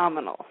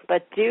phenomenal,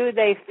 but do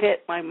they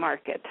fit my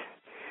market?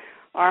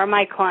 Are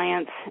my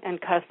clients and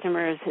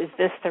customers, is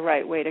this the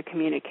right way to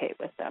communicate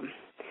with them?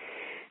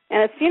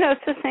 And it's,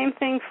 it's the same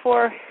thing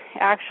for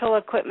actual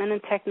equipment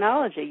and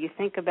technology. You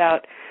think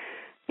about,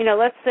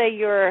 let's say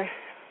your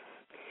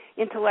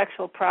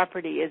intellectual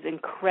property is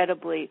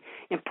incredibly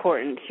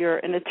important. You're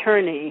an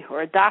attorney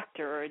or a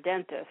doctor or a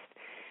dentist,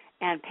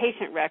 and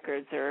patient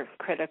records are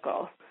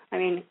critical.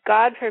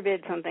 God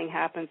forbid something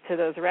happens to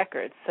those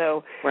records.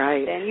 So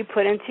then you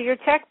put into your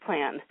tech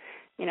plan,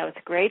 it's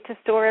great to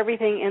store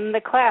everything in the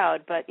cloud,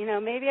 but,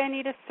 maybe I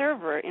need a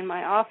server in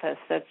my office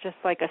that's just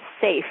like a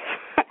safe,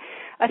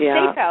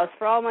 safe house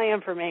for all my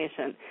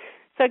information.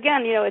 So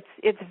again,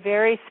 it's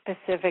very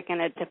specific,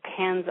 and it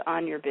depends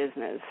on your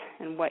business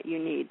and what you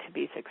need to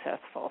be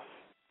successful.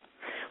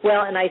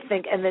 Well, and I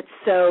think, and it's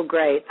so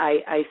great.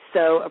 I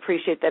so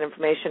appreciate that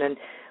information, and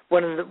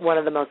one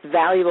of the most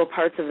valuable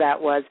parts of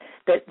that was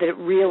that it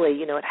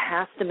really, it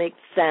has to make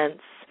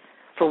sense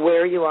for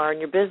where you are in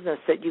your business,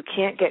 that you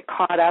can't get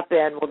caught up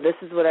in, well, this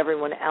is what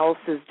everyone else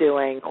is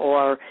doing,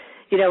 or,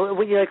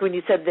 when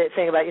you said that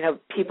thing about,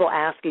 people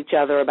ask each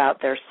other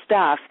about their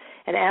stuff,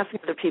 and asking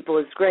other people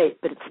is great,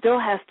 but it still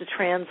has to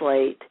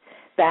translate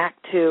back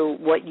to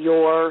what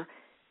your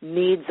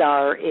needs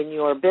are in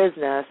your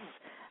business.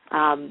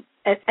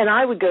 And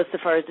I would go so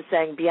far as to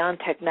saying beyond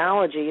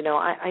technology,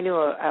 I knew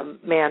a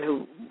man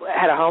who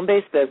had a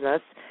home-based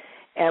business,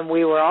 and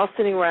we were all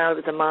sitting around.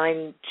 It was a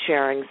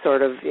mind-sharing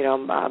sort of,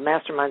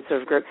 mastermind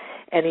sort of group,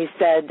 and he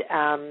said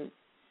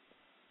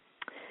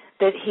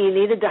that he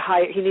needed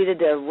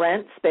to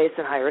rent space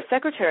and hire a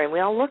secretary, and we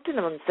all looked at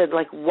him and said,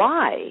 like,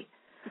 why?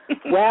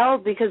 Well,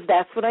 because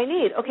that's what I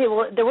need. Okay,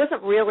 well, there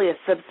wasn't really a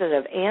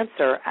substantive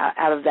answer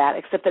out of that,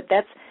 except that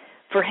that's,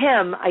 for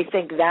him, I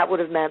think that would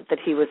have meant that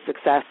he was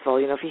successful,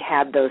 if he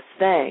had those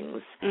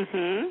things.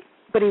 Mm-hmm.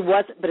 But he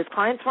wasn't. But his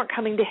clients weren't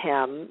coming to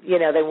him.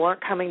 They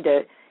weren't coming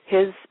to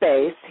his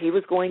space. He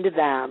was going to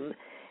them.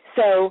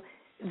 So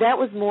that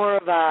was more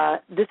of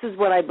this is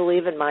what I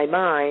believe in my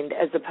mind,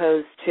 as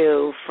opposed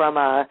to from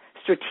a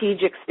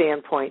strategic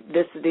standpoint,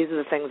 these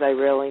are the things I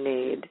really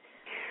need.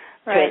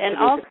 Right, to and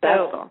be also,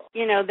 successful.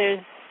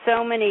 There's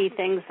so many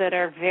things that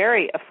are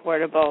very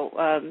affordable.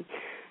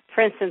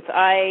 For instance,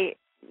 I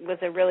was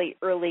a really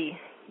early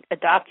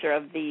adopter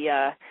of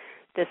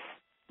this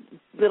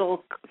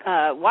little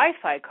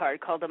Wi-Fi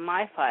card called a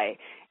MiFi.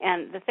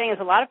 And the thing is,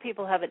 a lot of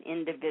people have an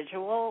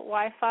individual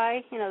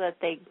Wi-Fi, that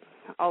they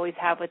always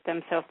have with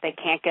them, so if they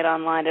can't get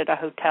online at a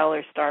hotel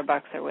or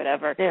Starbucks or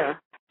whatever. Yeah.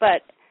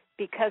 But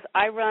because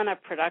I run a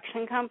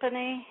production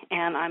company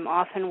and I'm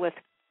often with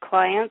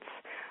clients,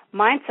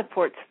 mine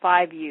supports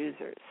 5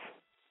 users.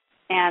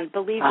 And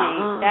believe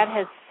me, that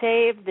has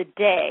saved the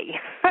day.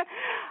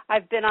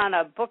 I've been on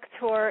a book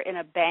tour in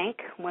a bank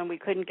when we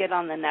couldn't get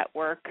on the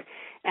network,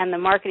 and the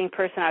marketing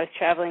person I was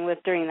traveling with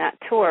during that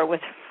tour was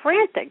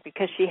frantic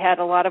because she had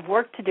a lot of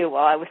work to do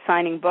while I was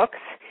signing books.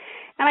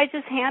 And I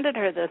just handed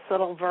her this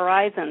little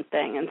Verizon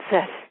thing and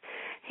said,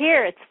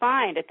 here, it's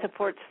fine. It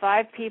supports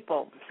 5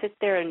 people. Sit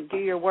there and do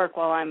your work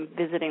while I'm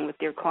visiting with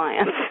your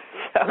clients.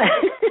 So,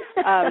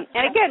 and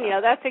again,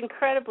 that's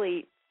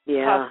incredibly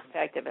cost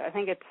effective. I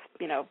think it's,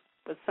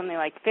 was something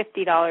like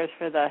 $50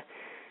 for the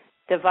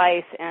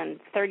device and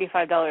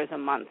 $35 a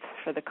month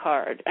for the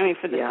card.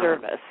 For the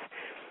service.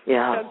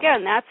 Yeah. So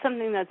again, that's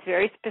something that's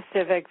very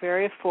specific,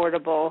 very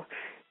affordable,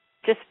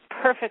 just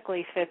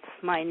perfectly fits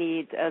my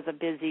needs as a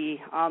busy,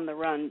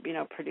 on-the-run,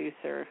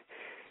 producer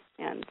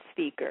and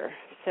speaker.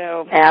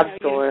 So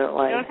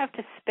absolutely, you don't have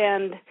to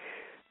spend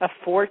a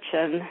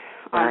fortune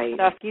on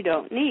stuff you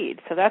don't need.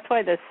 So that's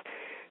why this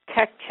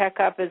tech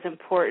checkup is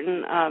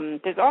important.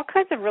 There's all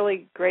kinds of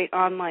really great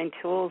online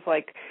tools.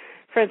 Like,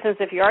 for instance,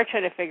 if you are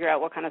trying to figure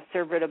out what kind of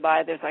server to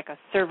buy, there's like a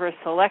server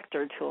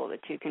selector tool that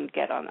you can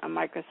get on a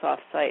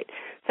Microsoft site.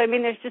 So,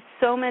 there's just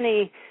so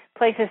many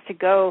places to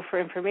go for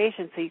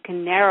information so you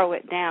can narrow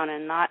it down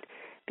and not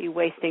be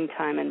wasting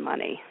time and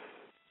money.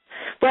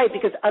 Right,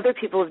 because other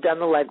people have done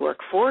the legwork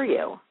for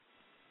you.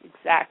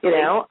 Exactly.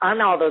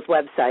 On all those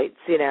websites,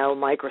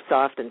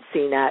 Microsoft and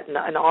CNET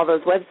and all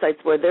those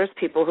websites where there's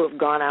people who have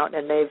gone out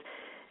and they've,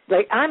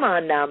 like, I'm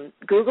on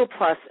Google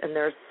Plus, and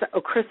there's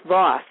Chris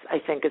Voss, I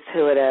think is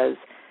who it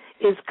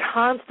is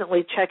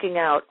constantly checking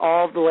out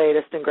all the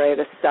latest and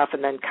greatest stuff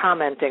and then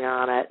commenting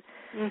on it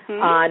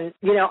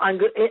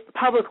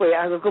publicly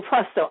on Google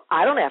Plus, so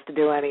I don't have to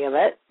do any of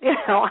it.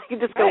 I can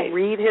just go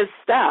read his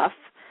stuff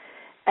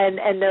and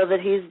know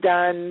that he's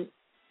done,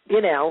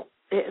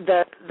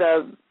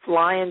 the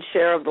lion's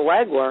share of the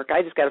legwork.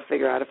 I just got to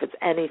figure out if it's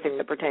anything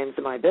that pertains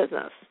to my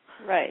business.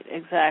 Right,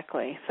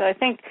 exactly. So I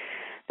think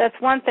that's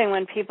one thing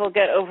when people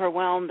get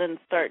overwhelmed and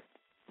start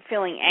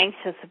feeling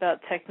anxious about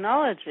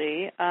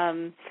technology.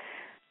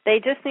 They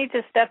just need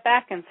to step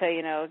back and say,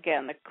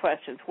 again, the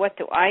questions: what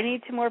do I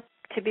need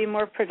to be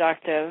more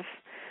productive?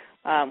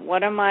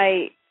 What am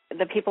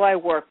the people I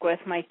work with,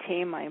 my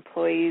team, my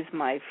employees,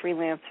 my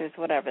freelancers,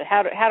 whatever?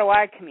 How do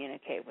I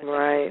communicate with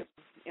them?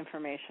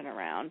 Information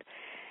around?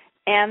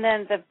 And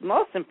then the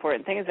most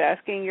important thing is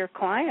asking your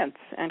clients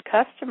and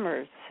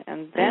customers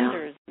and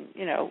vendors,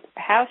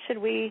 how do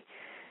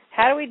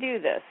we do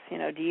this?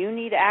 Do you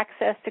need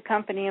access to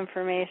company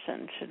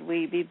information? Should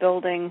we be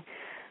building,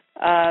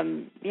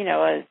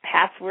 a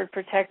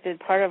password-protected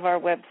part of our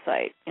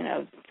website?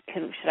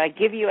 Should I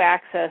give you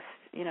access,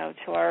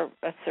 to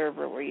a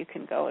server where you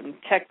can go and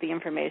check the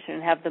information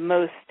and have the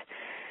most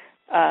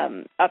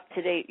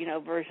up-to-date,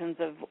 versions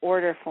of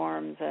order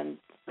forms and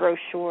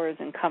brochures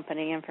and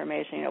company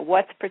information?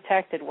 What's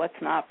protected, what's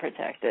not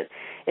protected?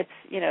 It's,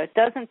 it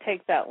doesn't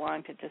take that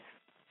long to just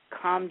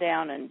calm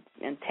down and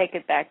take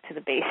it back to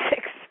the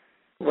basics.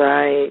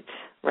 Right.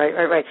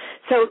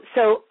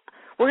 So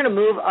we're going to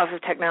move off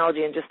of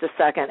technology in just a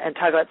second and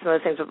talk about some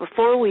other things. But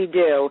before we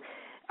do,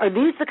 are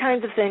these the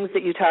kinds of things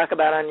that you talk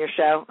about on your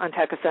show, on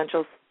Tech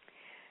Essentials?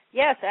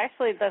 Yes,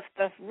 actually,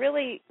 the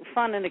really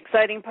fun and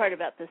exciting part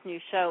about this new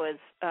show is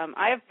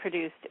I have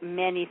produced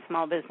many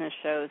small business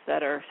shows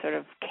that are sort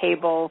of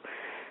cable.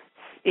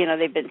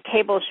 They've been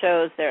cable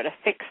shows. They're at a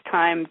fixed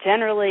time,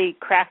 generally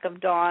crack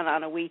of dawn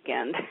on a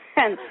weekend,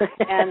 and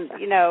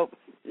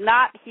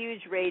not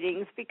huge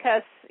ratings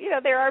because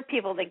there are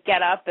people that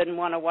get up and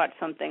want to watch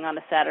something on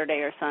a Saturday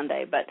or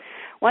Sunday. But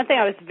one thing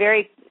I was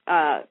very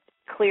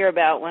clear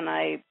about when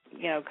I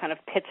kind of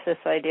pitched this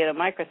idea to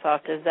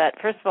Microsoft is that,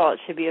 first of all, it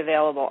should be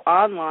available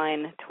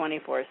online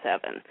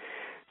 24/7.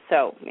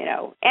 So,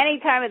 any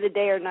time of the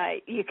day or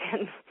night, you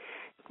can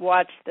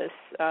watch this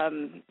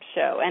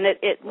show. And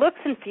it looks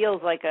and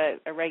feels like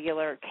a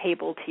regular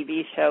cable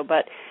TV show,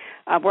 but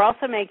we're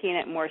also making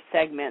it more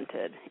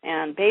segmented.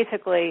 And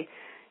basically,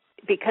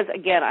 because,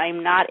 again,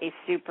 I'm not a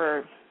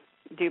super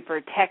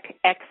duper tech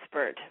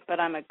expert, but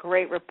I'm a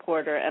great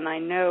reporter, and I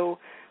know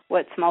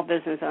what small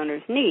business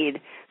owners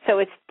need. So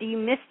it's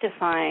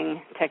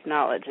demystifying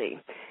technology.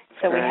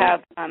 So we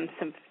have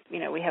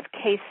we have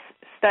case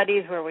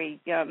studies where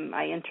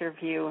I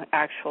interview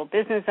actual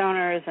business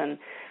owners and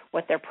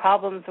what their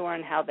problems were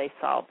and how they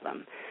solved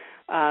them.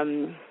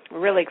 We're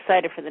really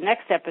excited for the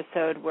next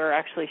episode. We're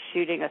actually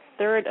shooting a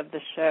third of the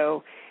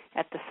show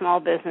at the Small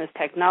Business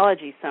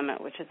Technology Summit,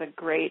 which is a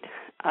great,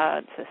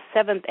 it's a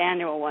 7th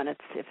annual one.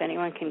 If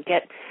anyone can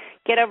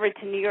get over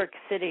to New York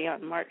City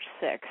on March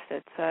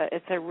 6th,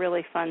 it's a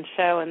really fun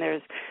show, and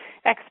there's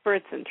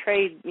experts and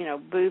trade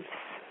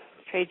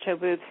show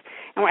booths,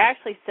 and we're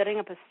actually setting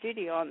up a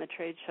studio on the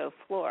trade show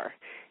floor,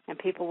 and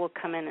people will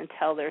come in and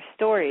tell their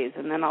stories,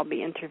 and then I'll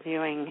be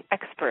interviewing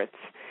experts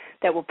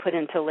that we'll put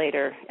into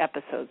later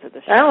episodes of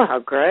the show. Oh, how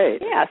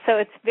great. Yeah, so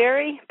it's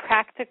very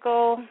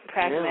practical,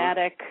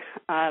 pragmatic.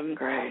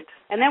 Great.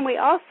 And then we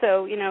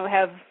also,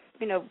 have,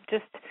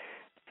 just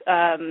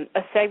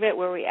a segment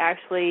where we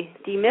actually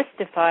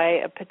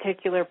demystify a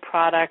particular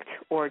product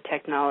or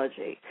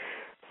technology.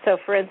 So,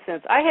 for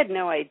instance, I had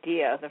no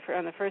idea,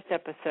 on the first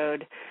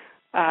episode,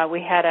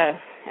 we had an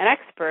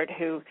expert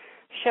who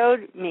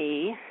showed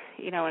me,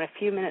 in a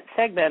few-minute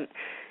segment,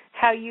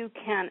 how you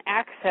can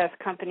access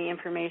company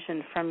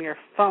information from your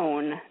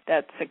phone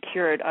that's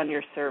secured on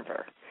your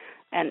server.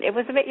 And it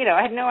was a bit,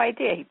 I had no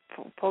idea. He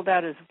pulled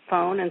out his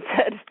phone and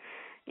said,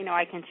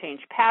 I can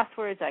change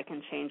passwords, I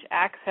can change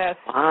access.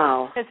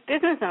 Wow. Because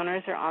business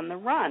owners are on the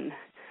run.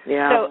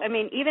 Yeah. So,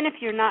 even if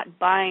you're not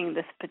buying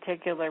this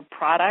particular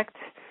product,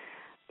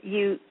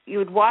 you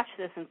would watch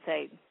this and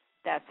say,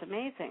 that's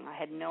amazing. I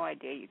had no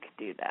idea you could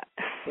do that.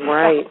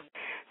 Right.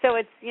 So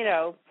it's,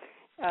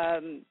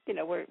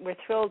 we're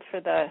thrilled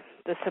for the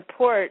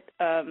support,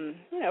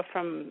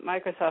 from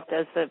Microsoft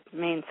as the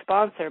main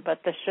sponsor. But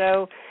the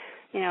show,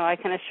 I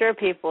can assure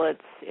people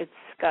it's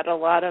got a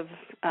lot of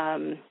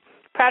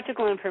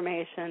practical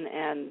information,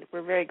 and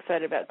we're very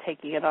excited about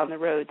taking it on the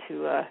road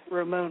to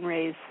Ramon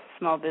Ray's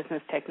Small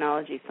Business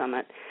Technology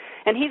Summit.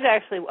 And he's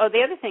actually,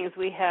 the other thing is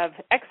we have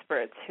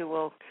experts who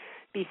will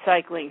be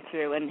cycling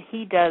through, and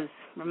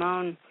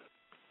Ramon,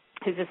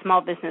 who's a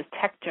small business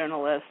tech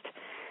journalist,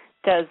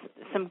 does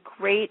some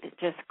great,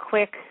 just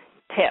quick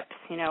tips,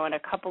 in a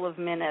couple of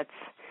minutes.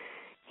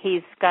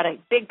 He's got a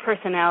big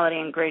personality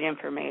and great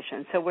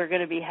information. So we're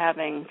going to be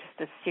having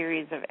just a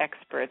series of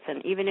experts.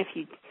 And even if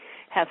you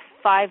have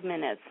 5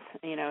 minutes,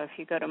 if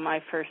you go to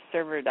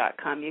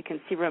myfirstserver.com, you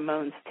can see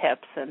Ramon's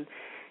tips. And,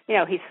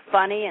 he's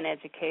funny and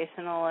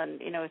educational.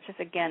 And, it's just,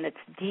 again, it's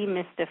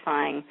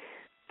demystifying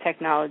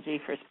technology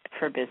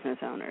for business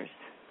owners.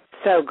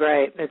 So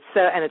great. It's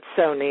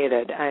so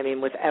needed.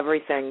 With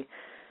everything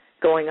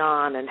going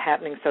on and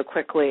happening so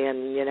quickly,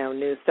 and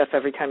new stuff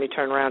every time you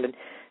turn around, and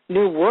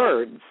new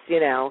words,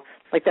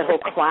 like the whole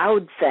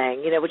cloud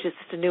thing, which is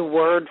just a new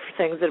word for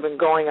things that have been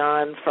going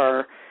on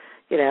for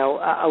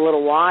a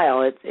little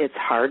while. It's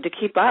hard to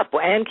keep up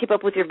and keep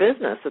up with your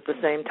business at the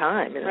same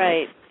time.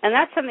 Right, and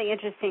that's something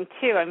interesting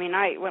too. When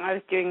I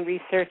was doing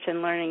research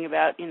and learning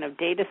about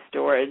data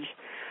storage,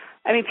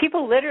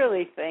 people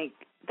literally think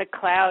the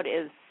cloud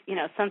is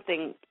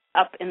something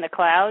up in the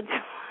clouds,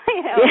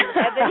 in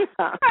heaven.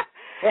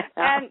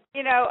 And,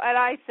 and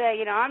I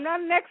say, I'm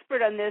not an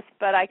expert on this,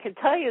 but I can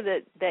tell you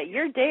that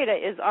your data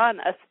is on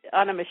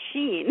a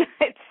machine.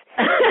 It's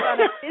on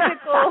a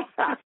physical,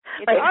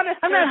 it's right. on a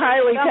I'm not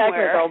highly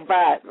somewhere. technical,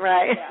 but,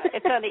 right.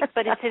 Yeah,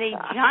 but it's in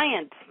a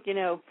giant,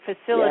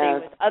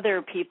 facility with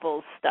other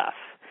people's stuff.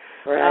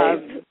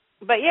 Right.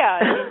 But yeah,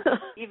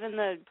 even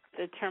the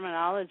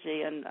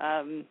terminology and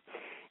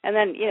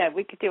then,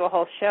 we could do a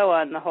whole show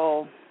on the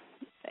whole,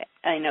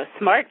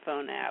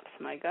 smartphone apps.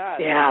 My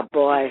God. Yeah,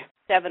 boy.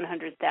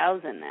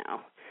 700,000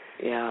 now.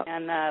 Yeah.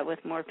 And with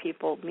more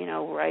people,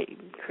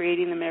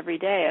 creating them every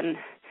day. And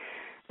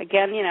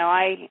again,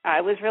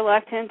 I was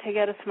reluctant to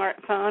get a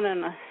smartphone,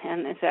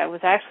 and it was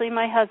actually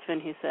my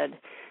husband who said,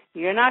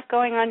 "You're not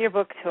going on your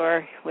book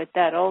tour with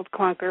that old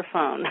clunker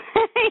phone."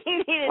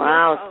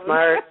 Wow,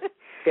 smart.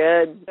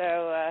 Good.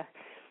 So,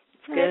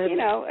 good.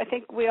 I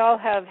think we all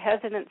have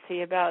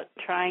hesitancy about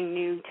trying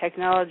new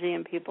technology,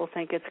 and people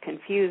think it's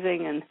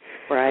confusing. And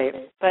right.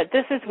 But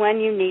this is when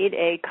you need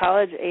a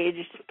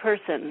college-aged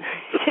person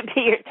to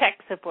be your tech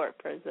support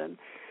person.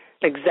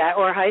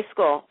 Or high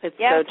school. It's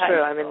so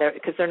true. School.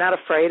 Because they're not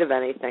afraid of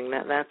anything.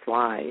 That's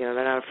why. They're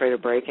not afraid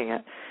of breaking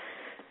it.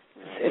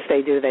 If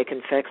they do, they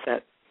can fix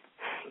it.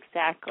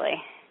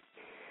 Exactly.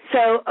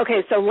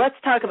 So let's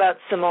talk about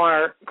some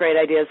more great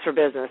ideas for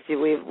business.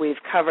 We've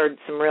covered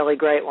some really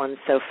great ones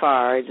so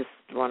far. I just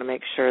want to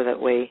make sure that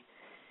we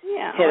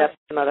hit up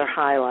some other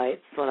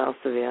highlights. What else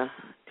do you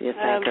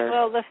think?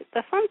 Well,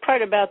 the fun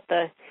part about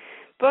the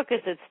book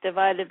is it's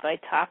divided by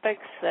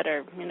topics that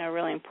are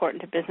really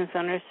important to business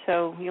owners.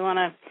 So you want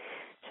to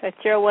Should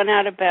I throw one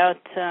out about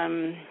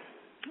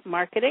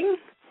marketing?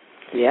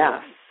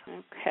 Yes.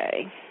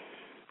 Okay.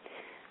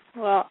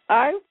 Well,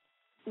 I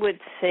would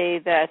say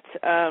that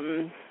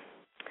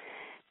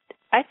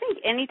I think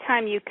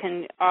anytime you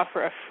can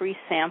offer a free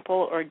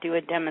sample or do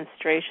a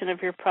demonstration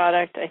of your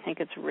product, I think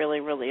it's really,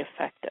 really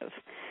effective.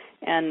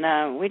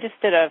 And we just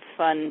did a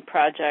fun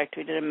project.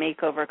 We did a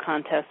makeover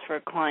contest for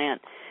a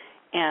client,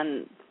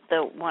 and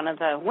one of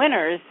the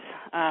winners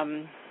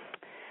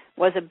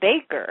was a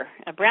baker,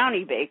 a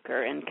brownie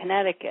baker in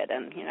Connecticut.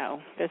 And, you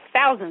know, there's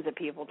thousands of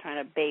people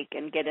trying to bake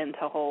and get into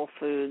Whole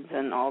Foods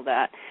and all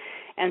that.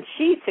 And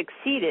she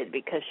succeeded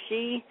because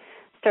she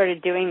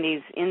started doing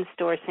these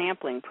in-store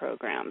sampling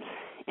programs.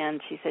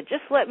 And she said,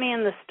 just let me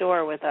in the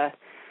store with a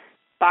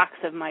box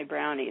of my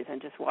brownies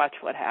and just watch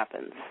what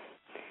happens.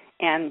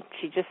 And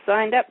she just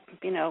signed up,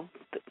 you know,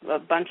 a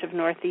bunch of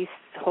Northeast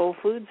Whole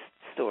Foods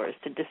stores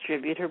to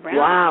distribute her brownies.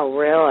 Wow,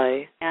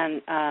 really?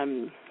 And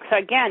so,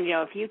 again, you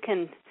know, if you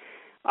can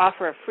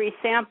offer a free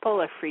sample,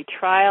 a free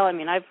trial. I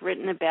mean, I've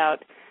written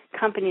about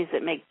companies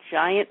that make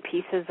giant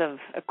pieces of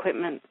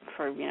equipment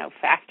for, you know,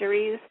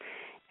 factories.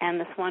 And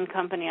this one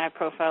company I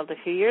profiled a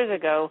few years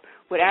ago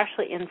would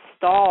actually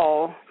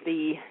install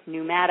the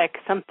pneumatic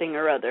something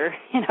or other,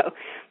 you know,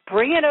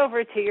 bring it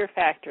over to your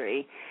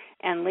factory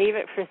and leave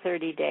it for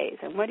 30 days.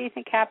 And what do you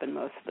think happened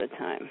most of the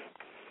time?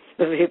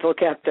 The people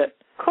kept it.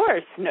 Of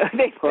course. No,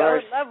 they fell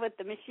in love with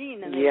the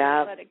machine and they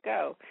just let it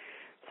go.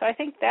 So I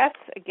think that's,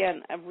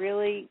 again, a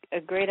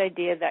great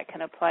idea that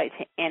can apply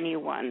to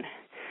anyone.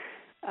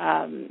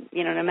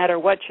 You know, no matter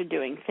what you're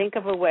doing, think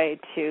of a way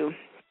to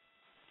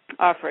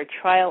offer a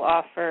trial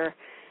offer,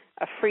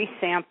 a free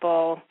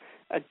sample,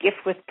 a gift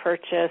with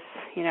purchase,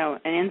 you know,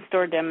 an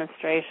in-store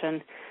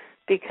demonstration,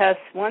 because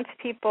once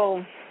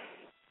people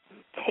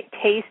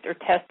taste or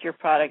test your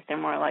product, they're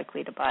more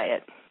likely to buy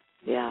it.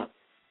 Yeah.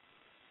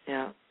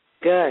 Yeah.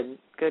 Good.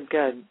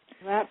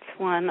 That's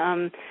one.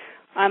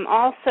 I'm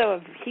also a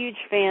huge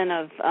fan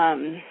of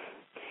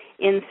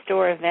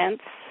in-store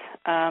events.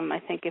 I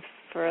think if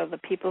for the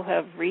people who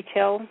have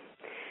retail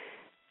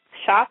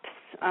shops,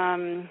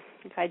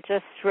 I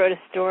just wrote a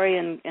story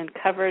and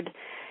covered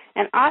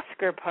an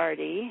Oscar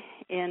party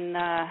in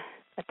a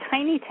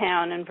tiny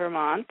town in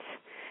Vermont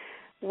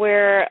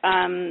where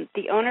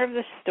the owner of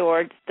the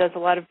store does a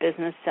lot of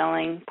business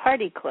selling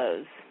party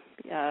clothes,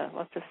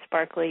 lots of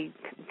sparkly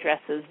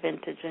dresses,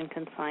 vintage and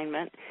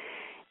consignment.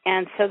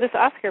 And so this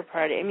Oscar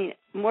party, I mean,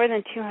 more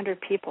than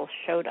 200 people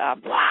showed up.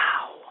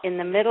 Wow. In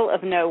the middle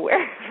of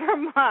nowhere,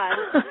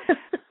 Vermont,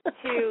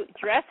 to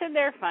dress in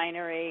their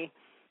finery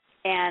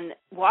and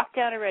walk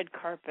down a red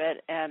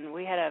carpet. And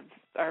we had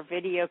our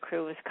video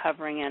crew was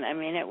covering it. I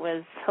mean, it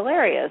was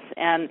hilarious.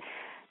 And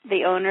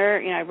the owner,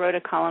 you know, I wrote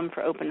a column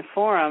for Open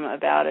Forum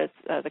about it.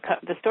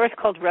 The store is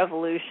called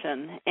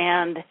Revolution.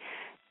 And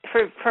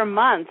for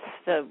months,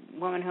 the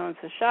woman who owns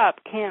the shop,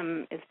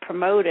 Kim, is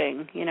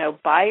promoting, you know,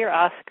 buy your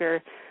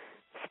Oscar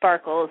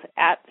sparkles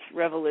at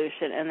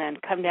Revolution and then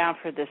come down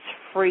for this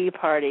free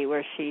party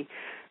where she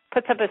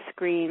puts up a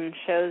screen,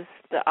 shows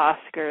the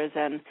Oscars,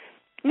 and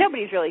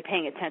nobody's really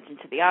paying attention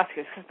to the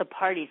Oscars because the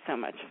party's so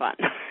much fun.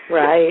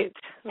 Right,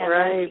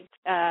 right.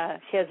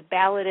 She has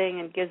balloting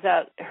and gives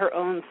out her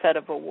own set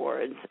of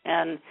awards,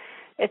 and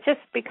it's just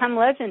become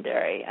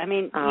legendary. I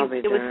mean,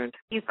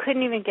 you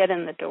couldn't even get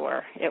in the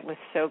door. It was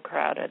so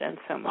crowded and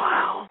so much.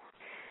 Wow.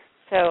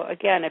 So,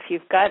 again, if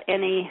you've got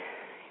any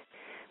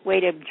way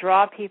to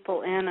draw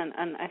people in,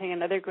 and I think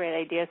another great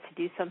idea is to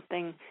do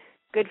something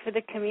good for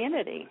the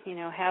community. You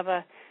know, have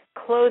a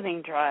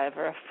clothing drive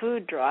or a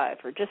food drive,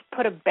 or just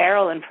put a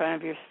barrel in front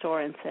of your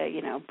store and say,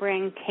 you know,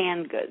 bring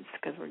canned goods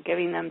because we're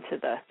giving them to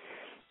the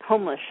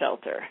homeless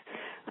shelter.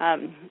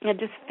 And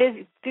just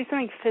do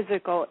something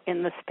physical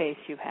in the space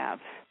you have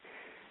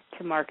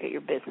to market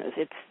your business.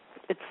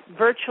 It's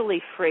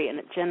virtually free, and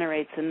it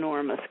generates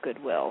enormous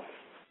goodwill.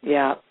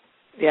 Yeah,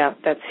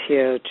 that's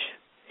huge.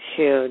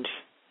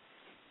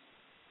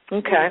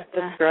 Okay,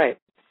 that's great.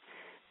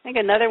 I think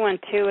another one,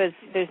 too, is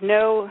there's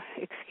no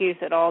excuse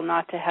at all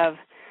not to have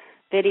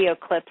video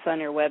clips on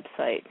your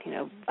website. You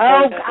know.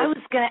 I was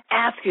going to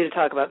ask you to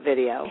talk about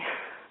video.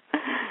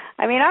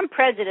 I mean, I'm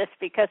prejudiced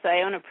because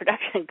I own a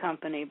production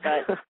company,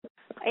 but,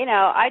 you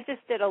know, I just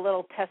did a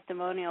little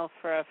testimonial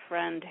for a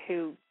friend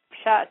who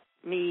shot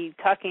me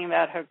talking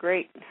about how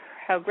great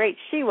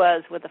she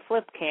was with a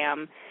flip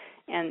cam,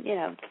 and, you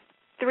know,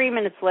 3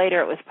 minutes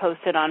later it was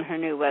posted on her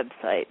new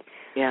website.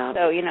 Yeah.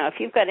 So, you know, if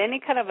you've got any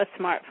kind of a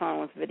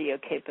smartphone with video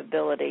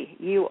capability,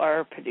 you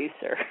are a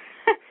producer.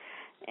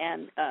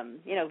 And,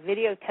 you know,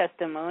 video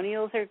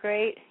testimonials are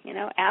great. You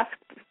know, ask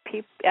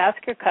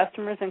your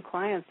customers and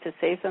clients to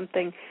say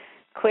something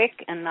quick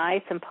and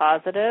nice and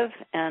positive,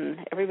 and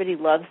everybody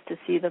loves to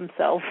see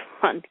themselves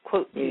on,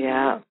 quote, TV.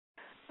 Yeah.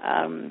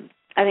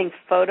 I think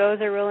photos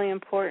are really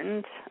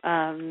important.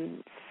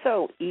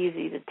 So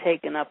easy to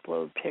take and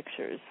upload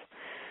pictures.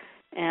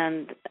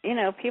 And, you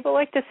know, people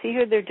like to see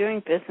who they're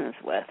doing business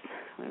with.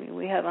 I mean,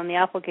 we have on the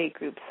Applegate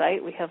Group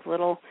site, we have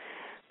little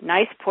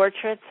nice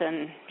portraits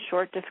and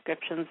short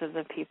descriptions of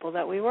the people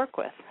that we work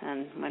with.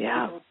 And when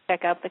people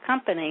check out the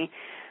company,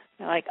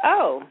 they're like,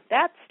 oh,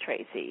 that's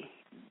Tracy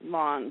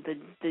Long,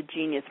 the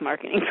genius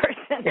marketing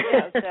person.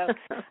 So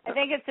I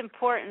think it's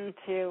important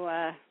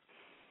to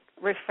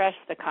refresh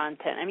the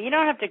content. I mean, you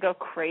don't have to go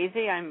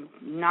crazy. I'm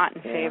not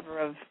in favor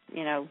of,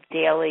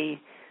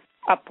 daily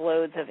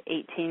uploads of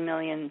 18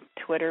 million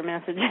Twitter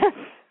messages.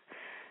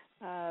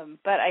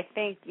 But I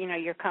think,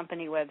 your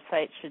company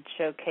website should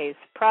showcase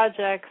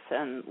projects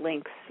and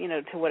links,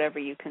 to whatever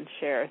you can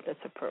share that's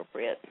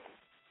appropriate.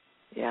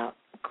 Yeah,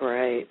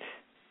 great.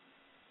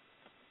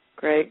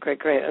 Great.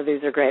 Oh,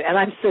 these are great.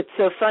 And it's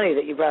so funny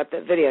that you brought up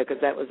that video,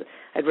 because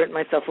I'd written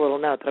myself a little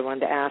note that I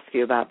wanted to ask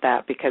you about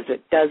that, because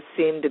it does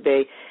seem to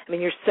be, I mean,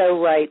 you're so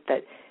right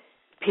that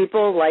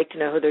people like to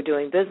know who they're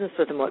doing business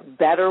with, and what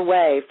better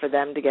way for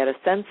them to get a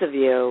sense of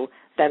you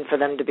than for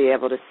them to be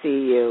able to see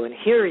you and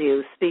hear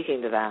you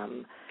speaking to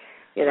them.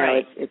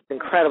 Right. It's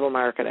incredible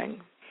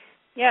marketing.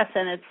 Yes,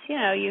 and it's,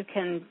 you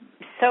can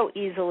so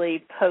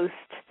easily post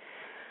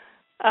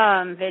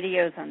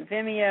videos on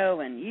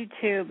Vimeo and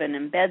YouTube and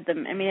embed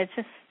them. I mean, it's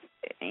just,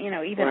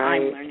 even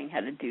I'm learning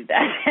how to do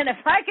that. And if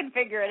I can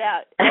figure it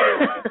out,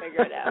 anyone can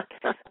figure it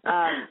out.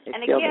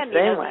 And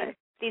again,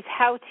 these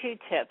how-to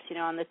tips,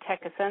 on the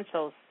Tech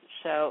Essentials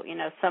show,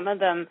 some of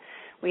them,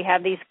 we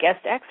have these guest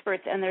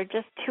experts, and they're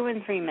just 2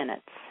 and 3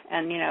 minutes.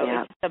 And,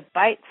 it's a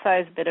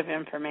bite-sized bit of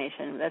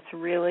information that's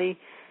really,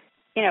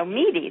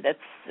 meaty.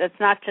 That's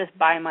not just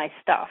buy my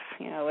stuff.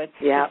 It's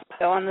just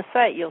go on the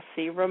site. You'll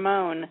see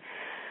Ramon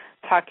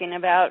talking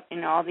about,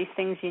 all these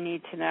things you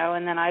need to know.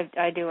 And then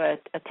I do a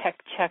tech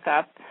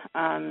checkup.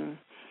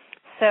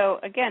 So,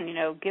 again,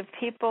 give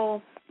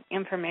people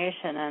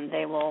information, and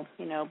they will,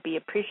 be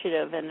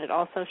appreciative. And it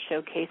also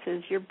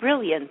showcases your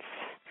brilliance.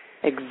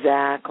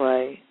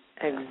 Exactly.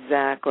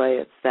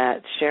 It's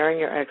that sharing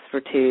your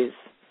expertise.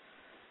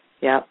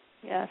 Yep.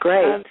 Yes.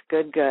 Great.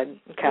 Good. Okay.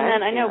 And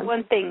then I know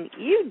one thing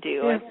you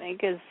do, I think,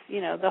 is,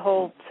 the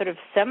whole sort of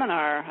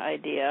seminar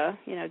idea,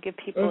 give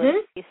people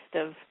a taste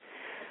of,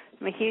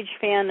 I'm a huge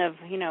fan of,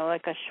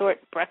 like a short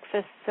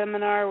breakfast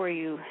seminar where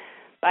you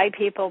buy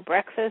people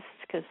breakfast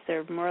because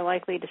they're more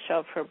likely to show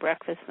up for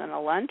breakfast than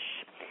a lunch.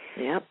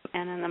 Yep.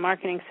 And in the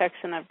marketing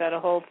section, I've got a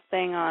whole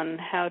thing on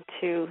how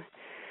to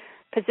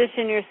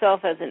position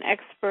yourself as an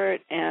expert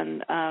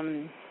and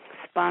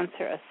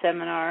sponsor a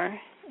seminar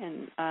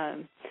and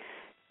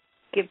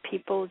give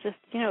people just,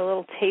 a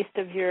little taste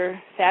of your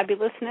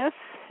fabulousness,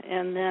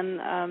 and then,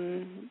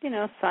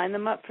 sign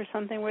them up for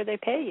something where they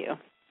pay you.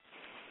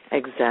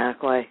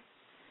 Exactly.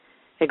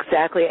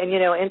 And,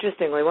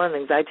 interestingly, one of the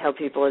things I tell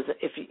people is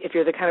if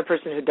you're the kind of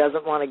person who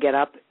doesn't want to get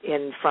up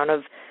in front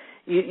of,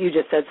 you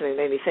just said something that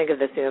made me think of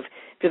this, if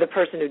you're the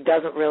person who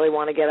doesn't really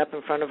want to get up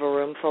in front of a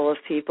room full of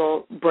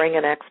people, bring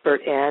an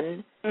expert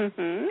in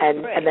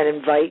and then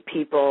invite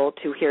people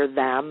to hear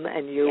them,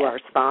 and you are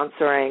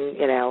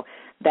sponsoring,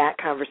 that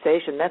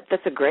conversation.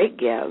 That's a great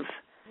give.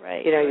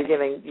 Right. You're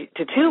giving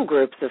to 2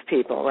 groups of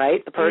people,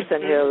 right? The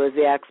person who is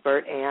the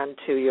expert and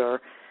to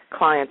your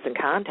clients and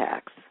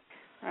contacts.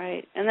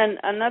 Right. And then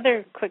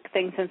another quick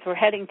thing, since we're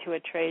heading to a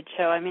trade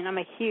show, I mean, I'm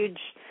a huge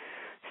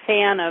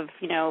fan of,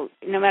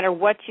 no matter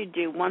what you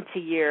do, once a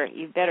year,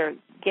 you better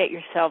get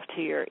yourself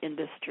to your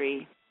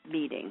industry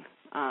meeting.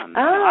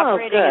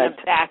 Operating in a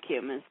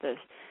vacuum is the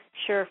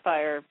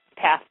surefire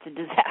path to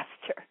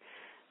disaster.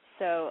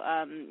 So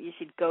you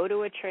should go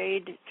to a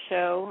trade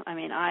show. I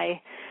mean,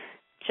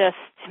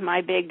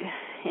 my big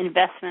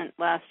investment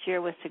last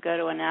year was to go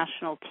to a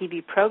national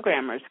TV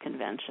programmers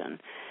convention.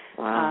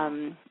 Wow.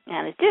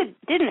 And it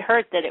didn't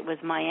hurt that it was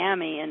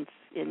Miami in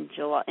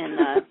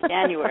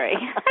January.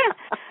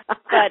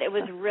 But it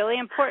was really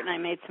important. I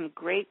made some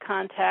great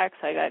contacts.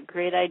 I got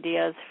great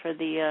ideas for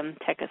the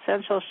Tech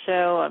Essentials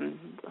show.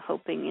 I'm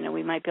hoping,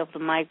 we might be able to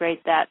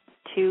migrate that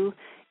to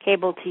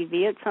cable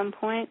TV at some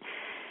point.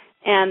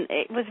 And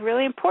it was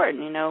really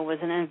important, it was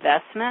an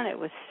investment. It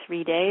was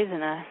 3 days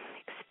in an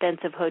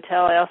expensive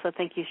hotel. I also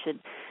think you should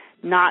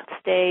not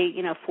stay,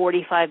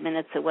 45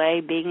 minutes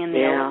away. Being in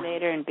the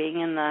elevator and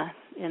being in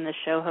the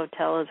show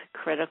hotel is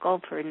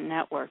critical for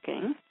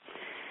networking.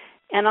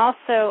 And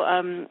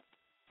also,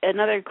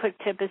 another quick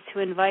tip is to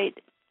invite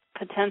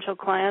potential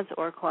clients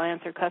or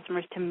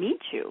customers to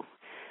meet you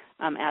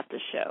at the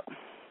show.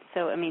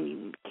 So, I mean,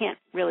 you can't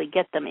really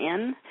get them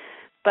in,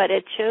 but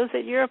it shows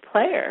that you're a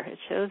player. It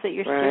shows that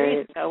you're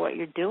serious about what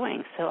you're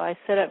doing. So I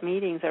set up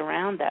meetings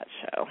around that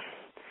show,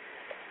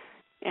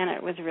 and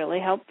it was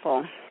really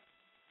helpful.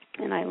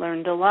 And I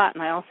learned a lot.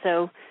 And I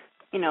also,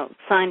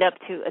 signed up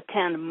to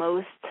attend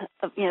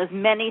as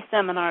many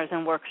seminars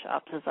and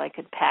workshops as I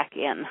could pack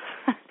in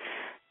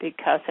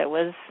because it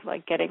was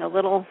like getting a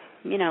little,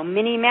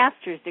 mini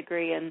master's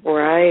degree in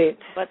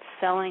what's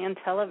selling in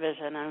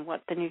television and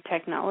what the new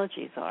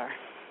technologies are.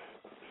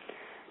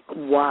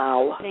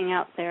 Wow. Being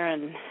out there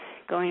and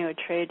going to a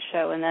trade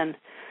show and then,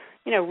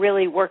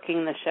 really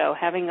working the show,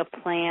 having a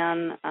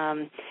plan.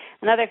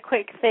 Another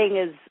quick thing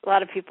is a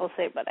lot of people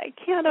say, but I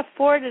can't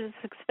afford it. It's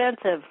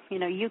expensive.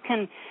 You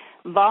can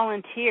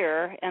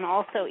volunteer, and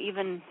also,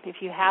 even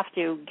if you have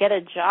to, get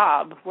a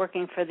job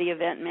working for the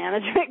event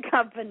management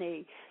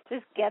company.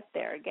 Just get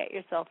there, get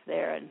yourself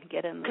there, and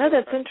get in the Oh,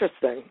 that's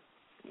interesting.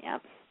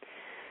 Yep.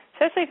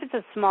 Especially if it's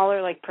a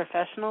smaller, like,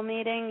 professional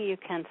meeting, you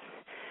can,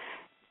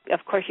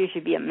 of course, you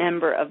should be a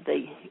member of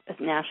the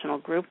national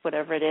group,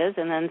 whatever it is,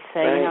 and then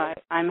say, right.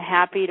 I'm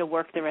happy to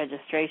work the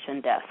registration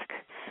desk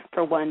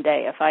for one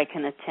day if I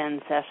can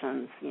attend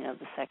sessions,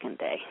 the second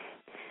day.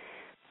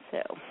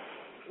 So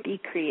be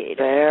creative.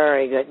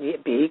 Very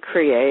good. Be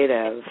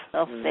creative.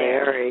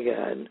 Very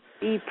good.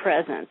 Be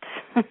present.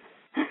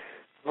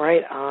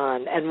 Right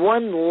on. And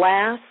one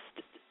last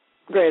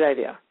great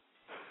idea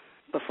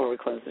before we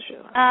close the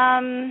show.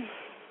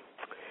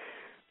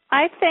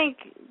 I think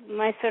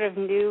my sort of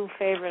new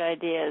favorite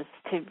idea is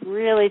to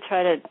really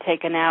try to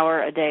take an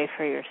hour a day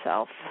for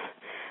yourself.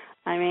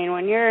 I mean,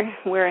 when you're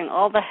wearing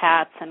all the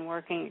hats and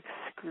working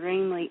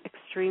extremely,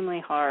 extremely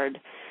hard,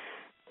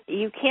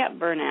 you can't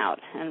burn out,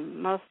 and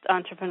most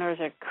entrepreneurs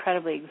are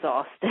incredibly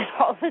exhausted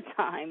all the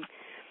time.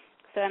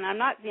 So, and I'm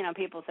not,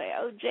 people say,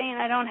 oh, Jane,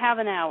 I don't have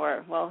an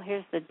hour. Well,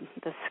 here's the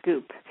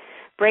scoop.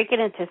 Break it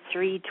into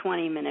 3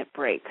 20-minute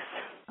breaks.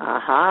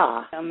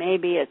 Aha. So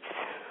maybe it's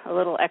a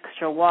little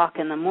extra walk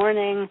in the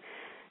morning,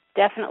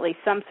 definitely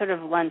some sort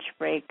of lunch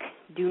break.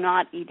 Do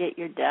not eat at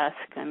your desk.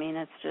 I mean,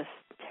 it's just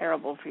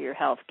terrible for your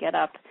health. Get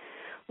up,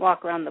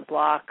 walk around the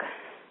block.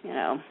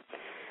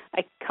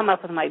 I come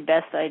up with my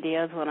best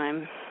ideas when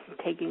I'm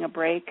taking a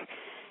break.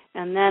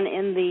 And then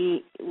in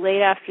the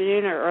late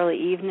afternoon or early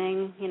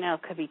evening,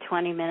 it could be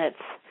 20 minutes,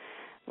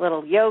 a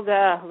little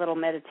yoga, a little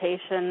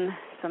meditation,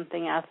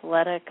 something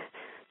athletic.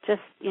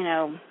 Just,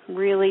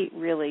 really,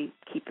 really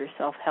keep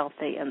yourself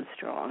healthy and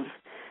strong.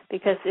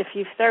 Because if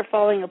you start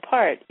falling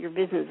apart, your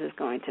business is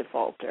going to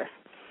falter.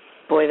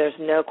 Boy, there's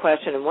no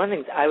question. And one of the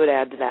things I would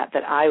add to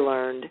that I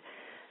learned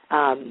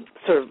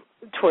sort of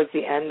towards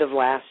the end of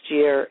last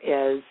year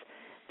is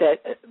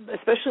that,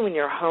 especially when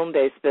you're a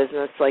home-based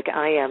business like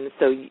I am,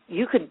 so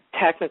you could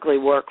technically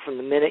work from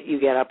the minute you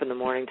get up in the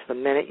morning to the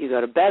minute you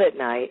go to bed at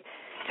night,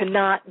 to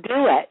not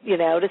do it,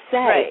 to say,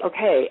 right.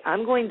 Okay,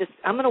 I'm going to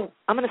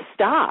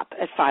stop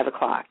at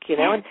 5:00,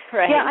 and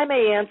right. yeah, I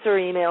may answer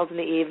emails in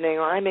the evening,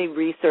 or I may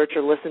research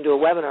or listen to a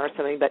webinar or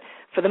something, but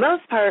for the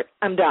most part,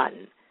 I'm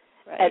done.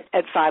 Right.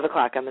 At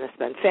 5:00, I'm going to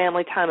spend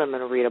family time. I'm going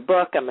to read a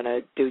book. I'm going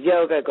to do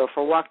yoga, go for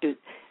a walk, do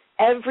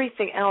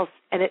everything else.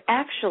 And it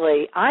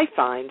actually, I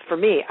find, for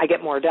me, I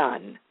get more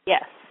done.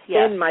 Yes.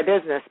 In my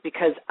business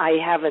because I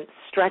haven't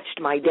stretched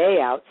my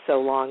day out so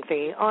long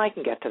thinking, I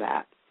can get to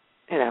that.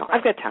 Right.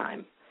 I've got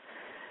time.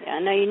 Yeah,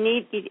 no,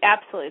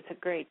 absolutely, it's a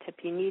great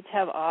tip. You need to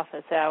have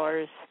office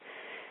hours.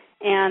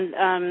 And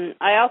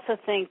I also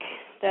think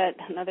that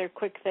another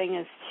quick thing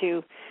is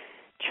to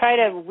try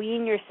to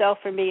wean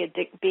yourself from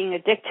being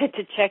addicted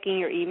to checking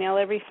your email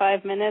every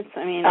 5 minutes.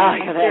 I mean,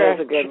 that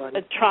is a good one.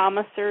 A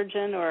trauma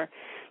surgeon or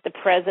the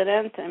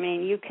president, I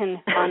mean, you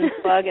can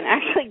unplug and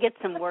actually get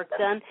some work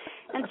done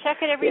and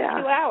check it every 2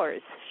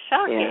 hours.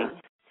 Shocking.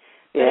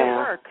 But it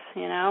works,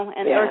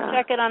 or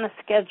check it on a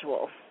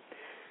schedule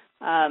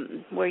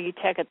where you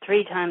check it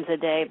 3 times a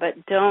day,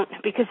 but don't,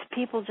 because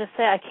people just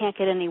say, I can't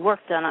get any work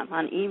done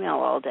on email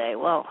all day.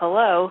 Well,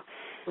 hello.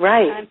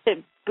 Right. Time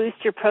to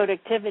boost your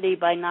productivity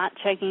by not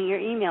checking your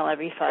email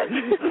every 5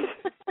 minutes.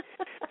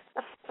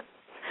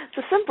 It's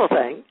a simple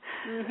thing,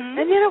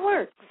 and yet it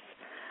works.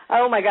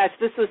 Oh, my gosh,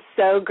 this was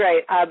so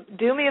great.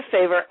 Do me a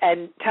favor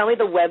and tell me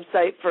the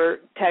website for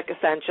Tech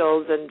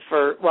Essentials and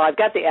I've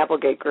got the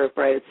Applegate Group,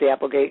 right? It's the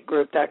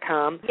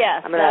applegategroup.com.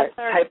 Yes, that's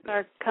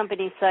our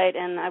company site,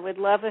 and I would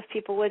love if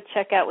people would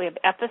check out. We have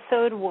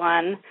episode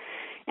 1,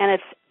 and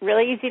it's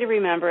really easy to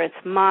remember. It's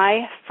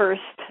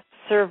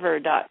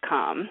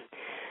myfirstserver.com,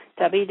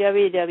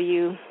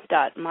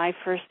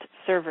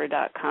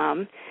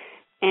 www.myfirstserver.com.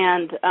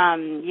 And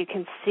you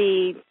can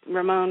see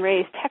Ramon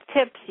Ray's Tech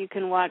Tips. You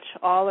can watch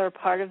all or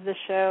part of the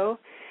show.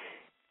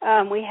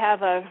 We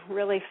have a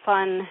really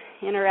fun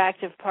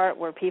interactive part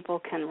where people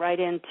can write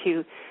in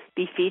to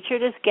be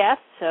featured as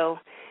guests. So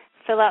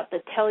fill out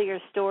the Tell Your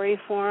Story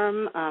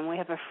form. We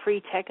have a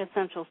free Tech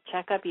Essentials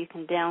checkup. You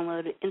can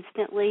download it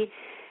instantly.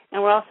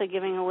 And we're also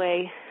giving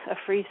away a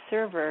free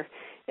server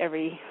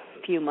every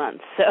few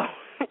months. So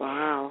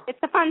wow.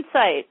 It's a fun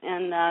site.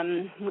 And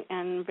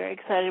very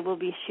excited. We'll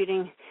be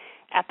shooting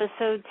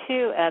episode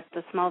 2 at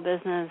the Small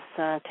Business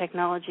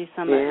Technology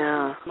Summit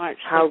March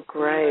 16th. How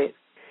great.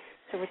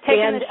 So we're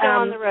taking the show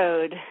on the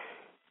road.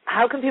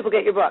 How can people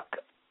get your book?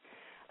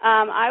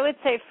 I would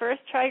say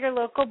first try your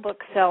local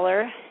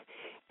bookseller,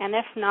 and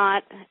if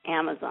not,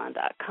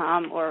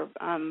 Amazon.com or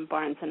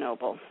Barnes &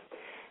 Noble.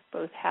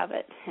 Both have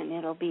it, and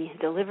it'll be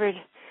delivered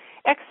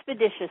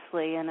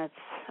expeditiously, and it's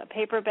a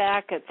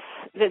paperback.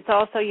 It's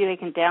also, you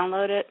can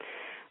download it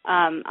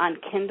on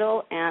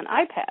Kindle and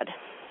iPad.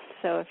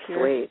 So if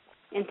you're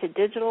into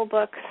digital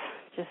books,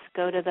 just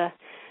go to the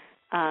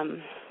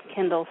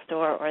Kindle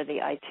store or the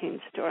iTunes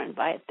store and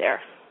buy it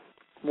there.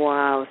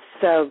 Wow,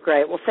 so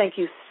great. Well, thank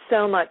you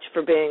so much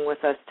for being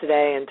with us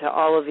today, and to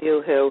all of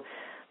you who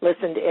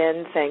listened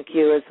in, thank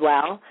you as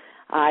well.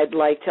 I'd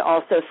like to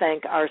also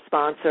thank our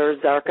sponsor,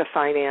 Zarka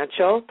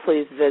Financial.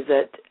 Please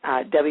visit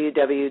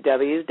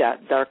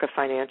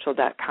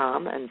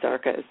www.zarkafinancial.com, and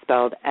Zarka is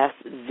spelled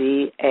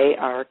S-Z-A-R-K-A,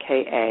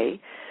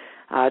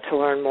 to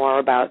learn more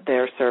about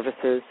their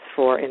services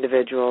for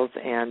individuals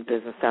and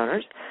business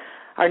owners.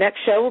 Our next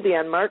show will be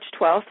on March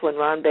 12th when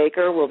Ron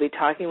Baker will be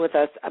talking with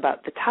us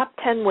about the top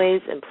 10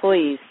 ways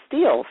employees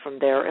steal from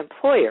their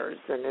employers.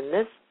 And in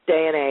this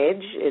day and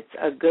age, it's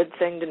a good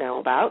thing to know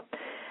about,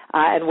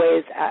 and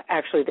ways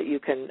actually that you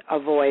can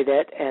avoid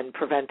it and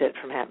prevent it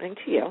from happening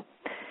to you.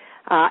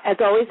 As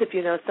always, if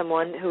you know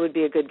someone who would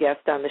be a good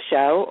guest on the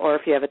show, or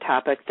if you have a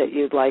topic that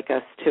you'd like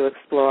us to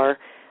explore,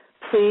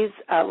 please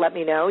let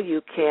me know.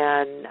 You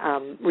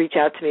can reach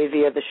out to me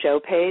via the show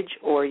page,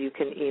 or you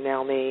can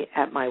email me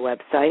at my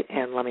website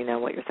and let me know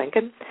what you're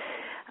thinking.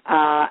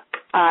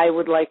 I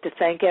would like to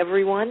thank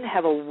everyone.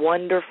 Have a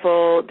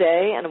wonderful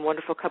day and a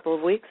wonderful couple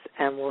of weeks,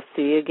 and we'll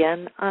see you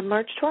again on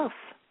March 12th.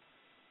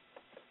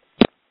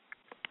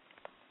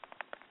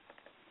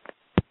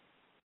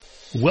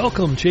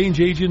 Welcome, change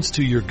agents,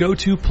 to your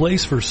go-to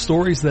place for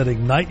stories that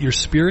ignite your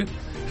spirit,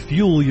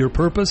 fuel your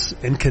purpose,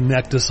 and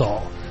connect us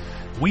all.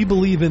 We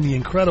believe in the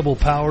incredible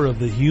power of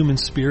the human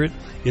spirit,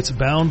 its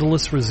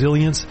boundless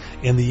resilience,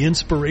 and the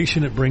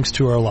inspiration it brings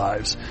to our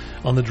lives.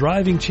 On the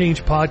Driving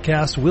Change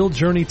podcast, we'll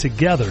journey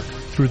together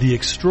through the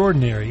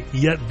extraordinary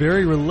yet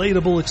very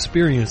relatable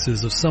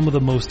experiences of some of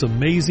the most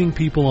amazing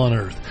people on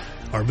earth.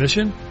 Our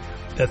mission?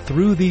 That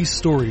through these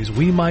stories,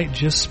 we might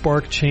just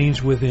spark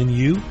change within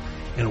you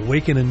and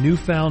awaken a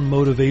newfound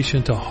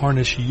motivation to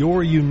harness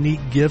your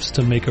unique gifts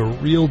to make a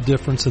real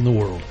difference in the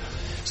world.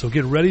 So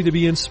get ready to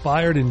be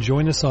inspired and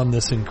join us on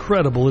this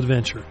incredible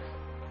adventure.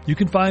 You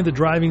can find the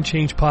Driving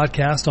Change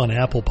podcast on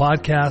Apple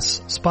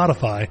Podcasts,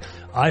 Spotify,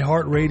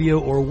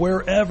 iHeartRadio, or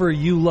wherever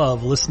you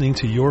love listening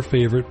to your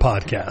favorite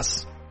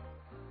podcasts.